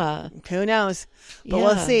yada. Yeah. Who knows? But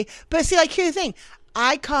we'll Yeah. see. But see, like here's the thing: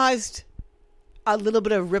 I caused a little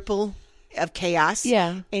bit of ripple of chaos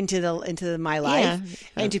into my life,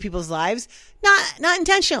 into people's lives, not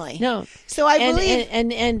intentionally. No. So I believe.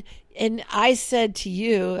 And I said to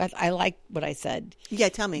you, I like what I said. Yeah,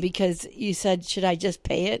 tell me. Because you said, should I just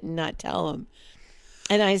pay it and not tell him?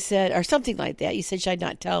 And I said, or something like that. You said, should I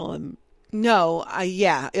not tell him? No,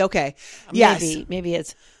 yeah, okay, yes, Maybe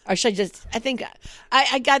it's, or should I just? I think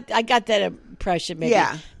I got that impression. Maybe.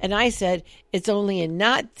 Yeah. And I said it's only in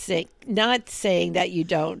not saying that you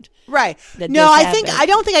don't. right. That No, this I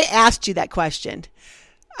don't think I asked you that question.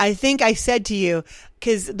 I think I said to you,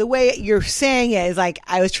 because the way you're saying it is like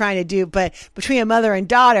I was trying to do, but between a mother and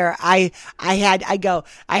daughter, I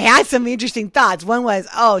had some interesting thoughts. One was,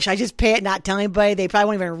 oh, should I just pay it, not tell anybody? They probably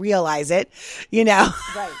won't even realize it,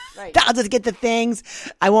 Right. I'll just get the things.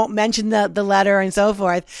 I won't mention the letter and so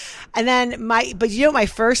forth. And then but you know what my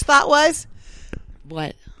first thought was?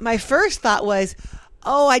 What? My first thought was,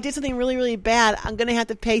 oh, I did something really, really bad. I'm going to have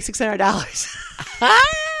to pay $600.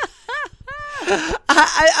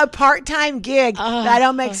 A part-time gig that I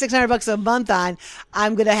don't make $600 a month on,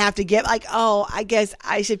 I'm going to have to get I guess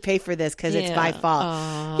I should pay for this because it's my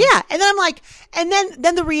fault. Yeah. And then I'm like, and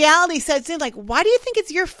then the reality sets in, like, why do you think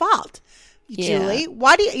it's your fault? Julie,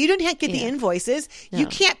 why do you don't get the invoices? No. You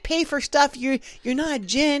can't pay for stuff. You're not a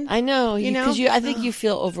gin. I know, because I think you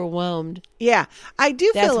feel overwhelmed. Yeah, I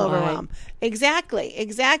do That's feel why. overwhelmed. Exactly.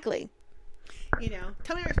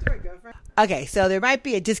 Tell me your story, girlfriend. Okay, so there might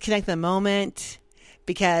be a disconnect in the moment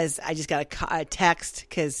because I just got a text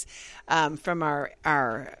from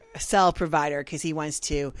our cell provider because he wants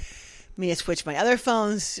me to switch my other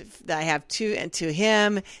phones that I have to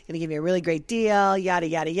him. Going to give me a really great deal. Yada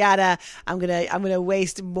yada yada. I'm gonna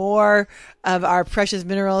waste more of our precious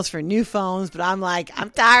minerals for new phones, but I'm like, I'm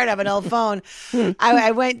tired of an old phone.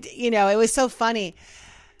 I went. It was so funny.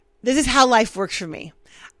 This is how life works for me.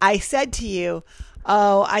 I said to you,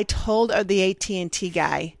 oh, I told the AT&T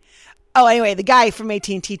guy. Oh, anyway, the guy from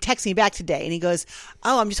AT&T texted me back today, and he goes,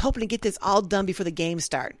 oh, I'm just hoping to get this all done before the games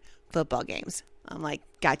start, football games. I'm like,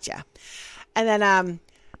 gotcha. And then,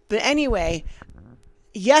 but anyway,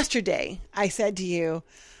 yesterday I said to you,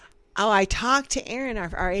 oh, I talked to Aaron,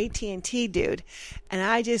 our AT&T dude, and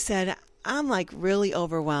I just said, I'm like really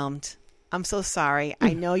overwhelmed. I'm so sorry.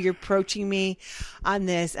 I know you're approaching me on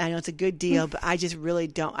this. I know it's a good deal, but I just really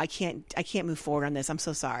don't. I can't move forward on this. I'm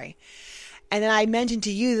so sorry. And then I mentioned to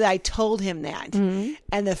you that I told him that. Mm-hmm.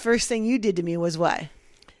 And the first thing you did to me was what?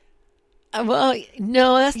 Well,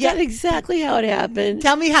 no, that's not exactly how it happened.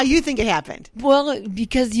 Tell me how you think it happened. Well,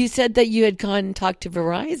 because you said that you had gone and talked to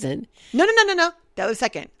Verizon. No. That was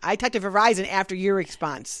second. I talked to Verizon after your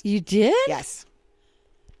response. You did? Yes.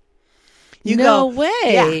 No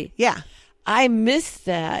way. Yeah. I missed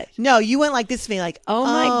that. No, you went like this to me, like, oh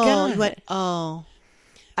my God. You went, oh.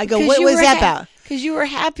 I go, what was that about? Because you were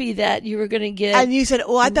happy that you were going to get. And you said,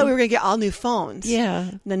 I thought we were going to get all new phones. Yeah.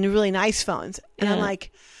 And then the really nice phones. And I'm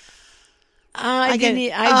like, I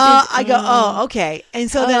go, okay.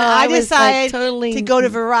 And so then I decided to go to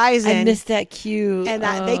Verizon. I missed that cue. And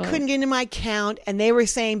they couldn't get into my account. And they were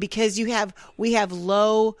saying, because we have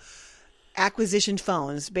low acquisition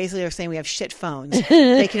phones. Basically, they're saying we have shit phones.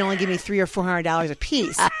 They can only give me $300 or $400 a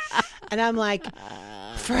piece. And I'm like,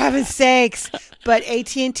 for heaven's sakes. But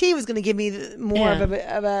AT&T was going to give me more of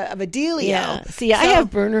a dealio. Yeah. See, I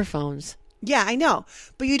have burner phones. Yeah, I know.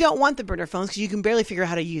 But you don't want the burner phones because you can barely figure out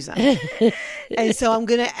how to use them. And so I'm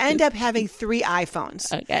going to end up having 3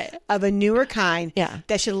 iPhones of a newer kind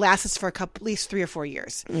that should last us for at least 3 or 4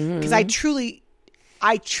 years. Because I truly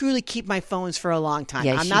keep my phones for a long time.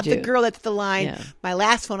 Yes, I'm not the girl that's the line. Yeah. My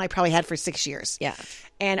last phone I probably had for 6 years. Yeah.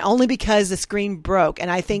 And only because the screen broke.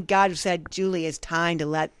 And I think God said, Julie, it's time to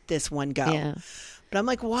let this one go. Yeah. But I'm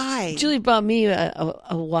like, why? Julie bought me a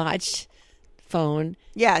watch phone.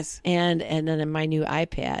 Yes. And then my new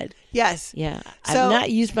iPad. Yes. Yeah. So I've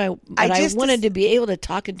not used but I wanted to be able to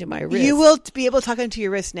talk into my wrist. You will be able to talk into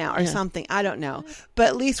your wrist now or something. I don't know. But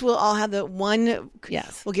at least we'll all have the one.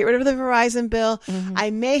 Yes. We'll get rid of the Verizon bill. Mm-hmm. I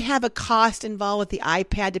may have a cost involved with the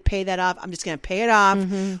iPad to pay that off. I'm just going to pay it off.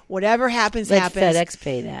 Mm-hmm. Whatever happens, Let happens. FedEx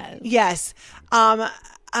pay that. Yes.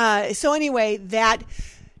 So anyway,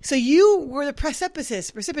 so you were the precipitous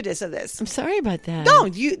of this. I'm sorry about that. No,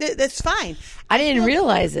 that's fine. I didn't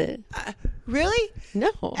realize it. Really? No.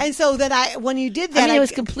 And so then when you did that, it was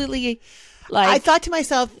completely like. I thought to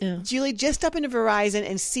myself, Julie, just step into Verizon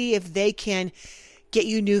and see if they can get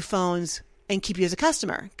you new phones and keep you as a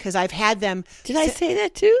customer. Because I've had them. Did I say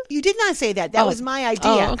that too? You did not say that. That was my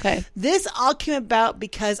idea. Oh, okay. This all came about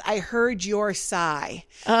because I heard your sigh.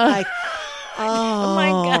 Oh my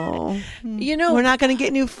God! We're not going to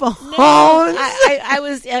get new phones. No, I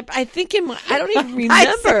was. I think I don't even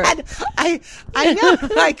remember. I know.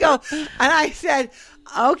 I go, and I said,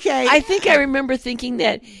 okay. I think I remember thinking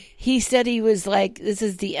that he said he was like, this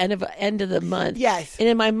is the end of the month. Yes. And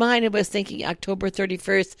in my mind, I was thinking October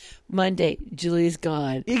 31st, Monday, Julie's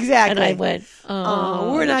gone. Exactly. And I went,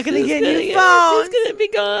 we're not going to get new phones. She's going to be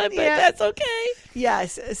gone, but that's okay.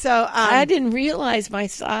 Yes. So I didn't realize my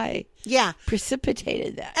sigh. Yeah.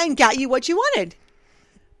 Precipitated that. And got you what you wanted.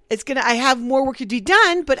 I have more work to be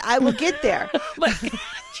done, but I will get there. Oh my God.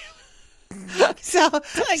 So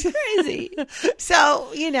like crazy.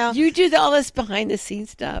 So, you do all this behind the scenes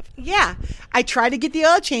stuff. Yeah. I tried to get the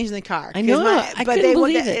oil change in the car. I know. I couldn't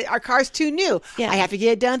believe it. Our car's too new. Yeah. I have to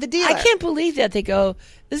get it done at the dealer. I can't believe that they go,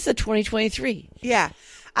 this is a 2023. Yeah.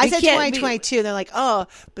 I said 2022. And they're like, oh,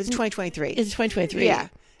 but it's 2023. It's 2023. Yeah.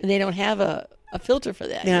 And they don't have a filter for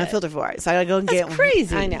that. They don't have a filter for it. So I got to go and get one. That's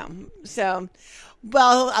crazy. I know. So,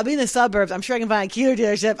 well, I'll be in the suburbs. I'm sure I can find a Kia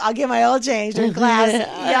dealership. I'll get my oil changed in class.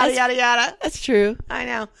 Yada, yada, yada. That's true. I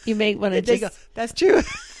know. You may want to just... go, that's true.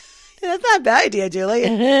 That's not a bad idea, Julie.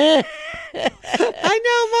 I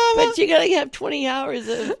know, Mama. But you got to have 20 hours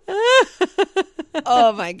of...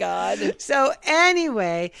 Oh, my God. So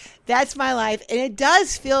anyway, that's my life. And it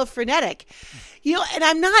does feel frenetic. And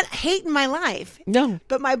I'm not hating my life. No.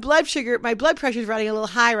 But my blood pressure is running a little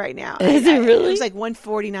high right now. Is it really? It was like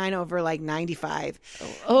 149 over like 95.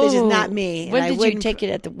 Oh. Which is not me. When did you take it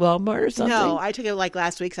at the Walmart or something? No, I took it like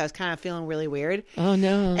last week, so I was kind of feeling really weird. Oh,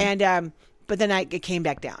 no. And, but then it came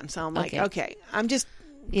back down. So I'm like, okay, I'm just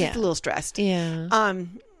a little stressed. Yeah.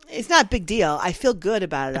 It's not a big deal. I feel good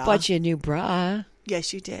about it all. I bought you a new bra.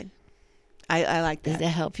 Yes, you did. I like that. Did that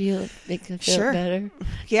help you make it feel better?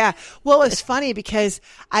 Yeah. Well, it's funny because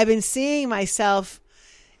I've been seeing myself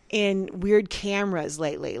in weird cameras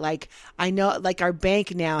lately. Like I know, like our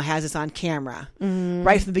bank now has us on camera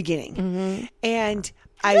right from the beginning. Mm-hmm. And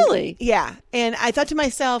really? Yeah. And I thought to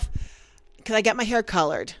myself, because I got my hair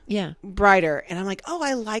colored, brighter, and I'm like, oh,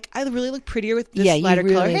 I really look prettier with this lighter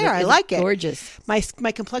color hair. I like it. Gorgeous.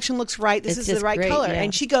 My complexion looks right. This is the right color. Yeah.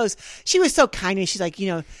 And she was so kind, and she's like,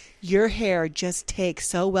 your hair just takes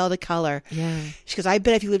so well to color. Yeah. She goes, I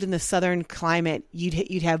bet if you lived in the southern climate,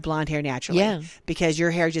 you'd have blonde hair naturally. Yeah. Because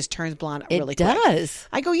your hair just turns blonde really quick. It does.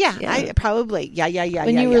 I go, yeah. I probably. Yeah.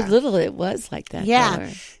 When you were little, it was like that. Yeah. Color.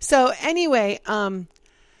 So anyway,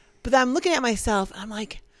 but I'm looking at myself, and I'm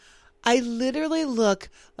like, I literally look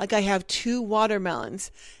like I have 2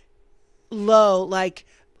 watermelons low, like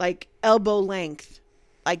like elbow length.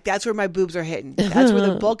 Like that's where my boobs are hidden. That's where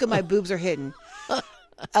the bulk of my boobs are hidden.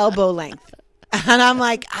 Elbow length. And I'm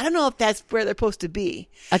like, I don't know if that's where they're supposed to be.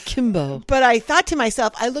 Akimbo. But I thought to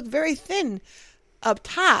myself, I look very thin up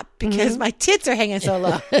top because my tits are hanging so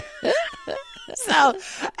low. So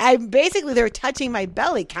they were touching my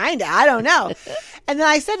belly, kind of. I don't know. And then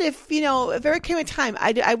I said, if there came a time,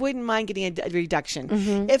 I wouldn't mind getting a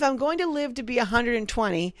reduction. If I'm going to live to be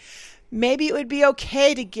 120, maybe it would be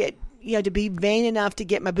okay to get, to be vain enough to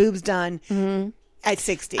get my boobs done at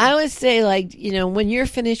 60. I would say, like, when you're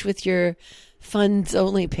finished with your funds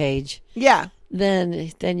only page. Yeah. Then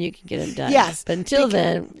you can get them done. Yes. But until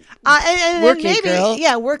then, work it, girl.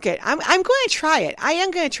 Yeah, work it. I'm going to try it. I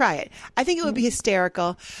am going to try it. I think it would be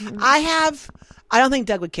hysterical. I don't think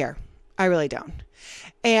Doug would care. I really don't.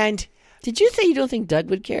 And did you say you don't think Doug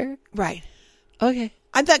would care? Right. Okay.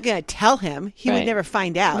 I'm not going to tell him. He would never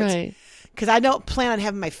find out. Right. Because I don't plan on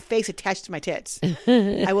having my face attached to my tits.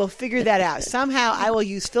 I will figure that out. Somehow I will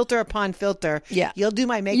use filter upon filter. Yeah. You'll do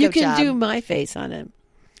my makeup job. You job. can do my face on him.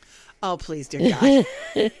 Oh, please, dear God.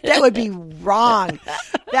 That would be wrong.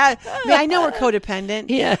 I know we're codependent.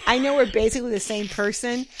 Yeah. I know we're basically the same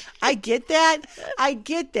person. I get that.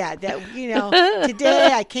 That, today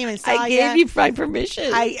I came and saw you. I gave you my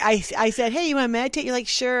permission. I said, hey, you want to meditate? You're like,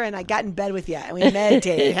 sure. And I got in bed with you and we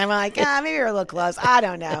meditated. And I'm like, maybe we're a little close. I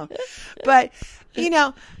don't know. But,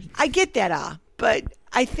 I get that all. But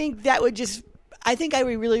I think I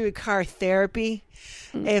would really require therapy.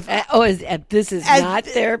 This is not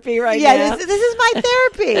therapy right now. Yeah, this is my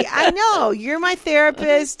therapy. I know. You're my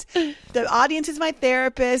therapist. The audience is my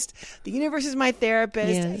therapist. The universe is my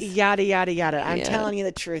therapist. Yes. Yada, yada, yada. I'm telling you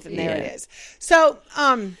the truth, and there it is. So,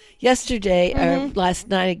 yesterday or last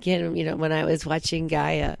night again, when I was watching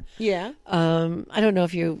Gaia. Yeah. I don't know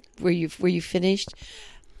if were you finished?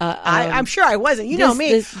 I'm sure I wasn't. You know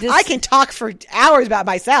me. I can talk for hours about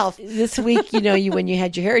myself. This week, when you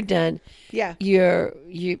had your hair done. Yeah.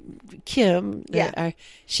 Kim,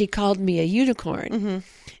 she called me a unicorn.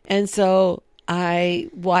 And so I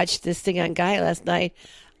watched this thing on Gaia last night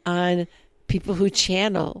on people who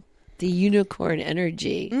channel the unicorn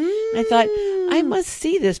energy. I thought, I must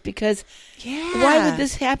see this because why would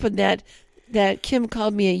this happen that Kim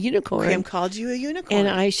called me a unicorn? Kim called you a unicorn. And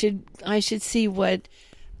I should see what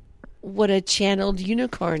a channeled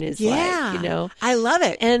unicorn is like, I love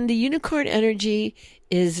it. And the unicorn energy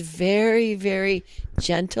is very, very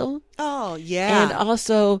gentle. Oh, yeah. And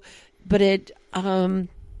also, but it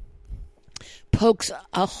pokes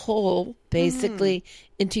a hole basically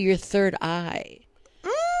into your third eye.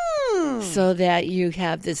 So that you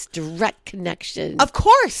have this direct connection. Of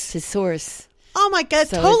course. To source. Oh my God,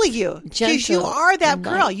 so totally you. Because you are that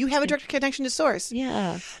girl. Light. You have a direct connection to source.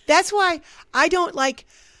 Yeah. That's why I don't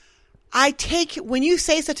when you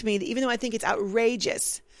say stuff to me, even though I think it's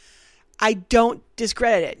outrageous, I don't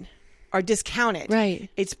discredit it or discount it. Right.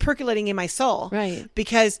 It's percolating in my soul. Right.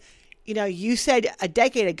 Because, you said a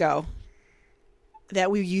decade ago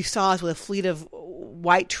that you saw us with a fleet of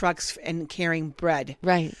white trucks and carrying bread.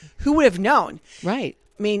 Right. Who would have known? Right.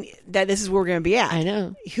 I mean, that this is where we're going to be at. I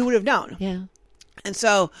know. Who would have known? Yeah. And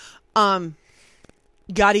so, yada,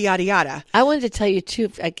 yada, yada. I wanted to tell you,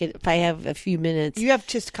 too, if I have a few minutes. You have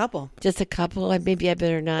just a couple. Just a couple. Maybe I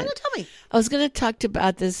better not. No, tell me. I was going to talk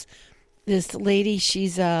about this lady.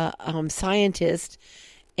 She's a scientist,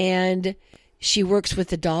 and she works with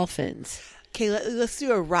the dolphins. Okay, let's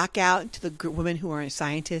do a rock out to the women who are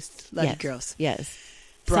scientists. Love you girls. Yes.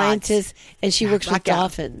 Broads. Scientists, and she works with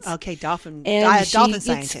dolphins. Okay, dolphin. And dolphin she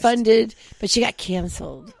scientist. gets funded, but she got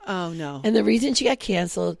canceled. Oh, no. And the reason she got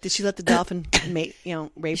canceled... Did she let the dolphin rape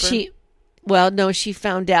her? No, she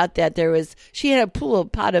found out that she had a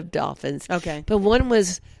pot of dolphins. Okay. But one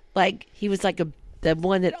was he was the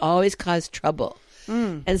one that always caused trouble.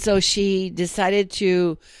 And so she started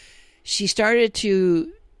to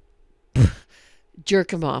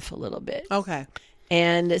jerk him off a little bit. Okay.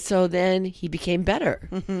 And so then he became better.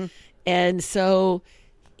 And so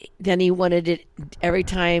then he wanted it every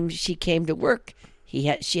time she came to work. She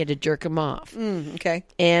had to jerk him off. Okay.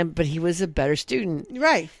 But he was a better student.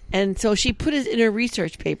 Right. And so she put it in her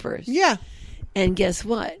research papers. Yeah. And guess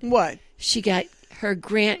what? What? She got her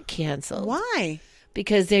grant canceled. Why?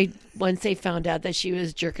 Because once they found out that she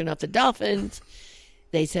was jerking off the dolphins,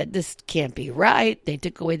 they said, this can't be right. They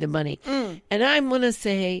took away the money. And I'm going to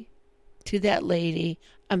say to that lady,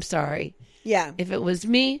 I'm sorry. Yeah. If it was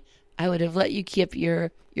me, I would have let you keep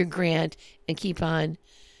your grant and keep on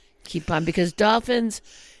because dolphins,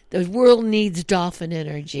 the world needs dolphin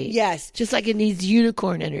energy. Yes. Just like it needs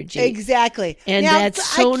unicorn energy. Exactly. And now, that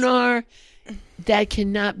sonar that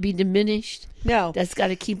cannot be diminished. No. That's got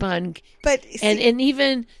to keep on. But and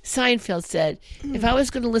even Seinfeld said, if I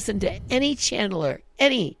was going to listen to any channeler,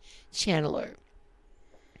 it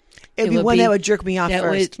would be one that would jerk me off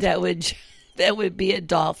first. That would be a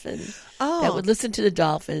dolphin. Oh. That would listen to the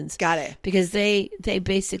dolphins. Got it. Because they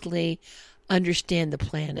basically understand the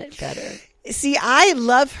planet better. See, I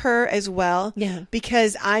love her as well. Yeah.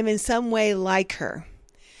 Because I'm in some way like her.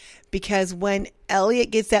 Because when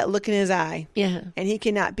Elliot gets that look in his eye, yeah, and he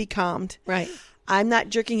cannot be calmed, right? I'm not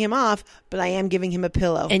jerking him off, but I am giving him a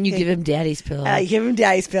pillow. And you give him Daddy's pillow. I give him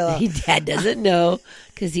Daddy's pillow. Dad doesn't know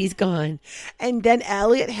because he's gone. And then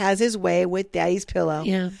Elliot has his way with Daddy's pillow.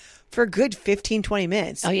 Yeah. For a good 15, 20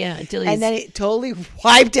 minutes. Oh, yeah. And then it totally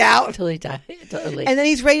wiped out. Totally died. Totally. And then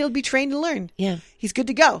he's ready to be trained to learn. Yeah. He's good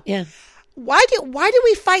to go. Yeah. Why do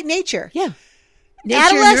we fight nature? Yeah.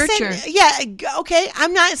 Nature nurture. Yeah. Okay.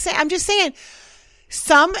 I'm just saying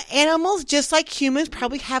some animals, just like humans,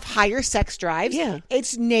 probably have higher sex drives. Yeah.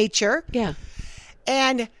 It's nature. Yeah.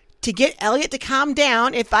 And to get Elliot to calm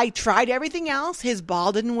down, if I tried everything else, his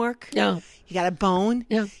ball didn't work. No. He got a bone.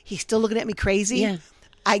 No. He's still looking at me crazy. Yeah.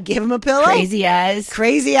 I give him a pillow. Crazy eyes.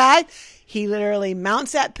 Crazy eyes. He literally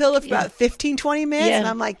mounts that pillow for about 15, 20 minutes. Yeah. And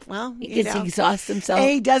I'm like, well, He gets exhaust himself. And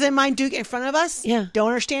he doesn't mind doing it in front of us. Yeah. Don't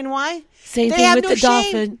understand why. Same thing with the shame.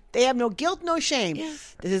 dolphin. They have no guilt, no shame. Yeah.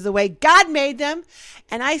 This is the way God made them.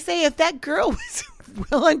 And I say, if that girl was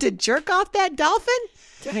willing to jerk off that dolphin,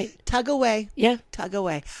 right, tug away. Yeah. Tug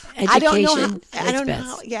away. Education. I don't know how. I don't know best.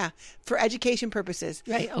 how. Yeah, for education purposes.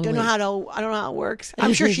 Right. I don't know how it works.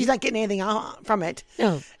 I'm sure she's not getting anything from it.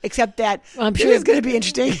 No. Except that I'm sure it's going to be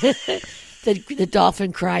interesting. the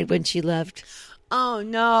dolphin cried when she left. Oh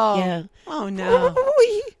no. Yeah. Oh no.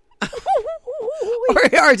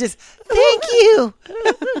 or just thank you.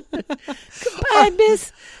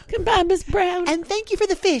 Goodbye, Miss Brown. And thank you for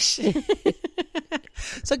the fish.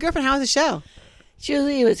 So, girlfriend, how was the show?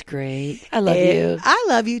 Julie, it was great. I love you. I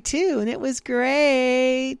love you too, and it was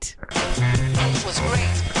great. It was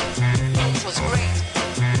great. It was great.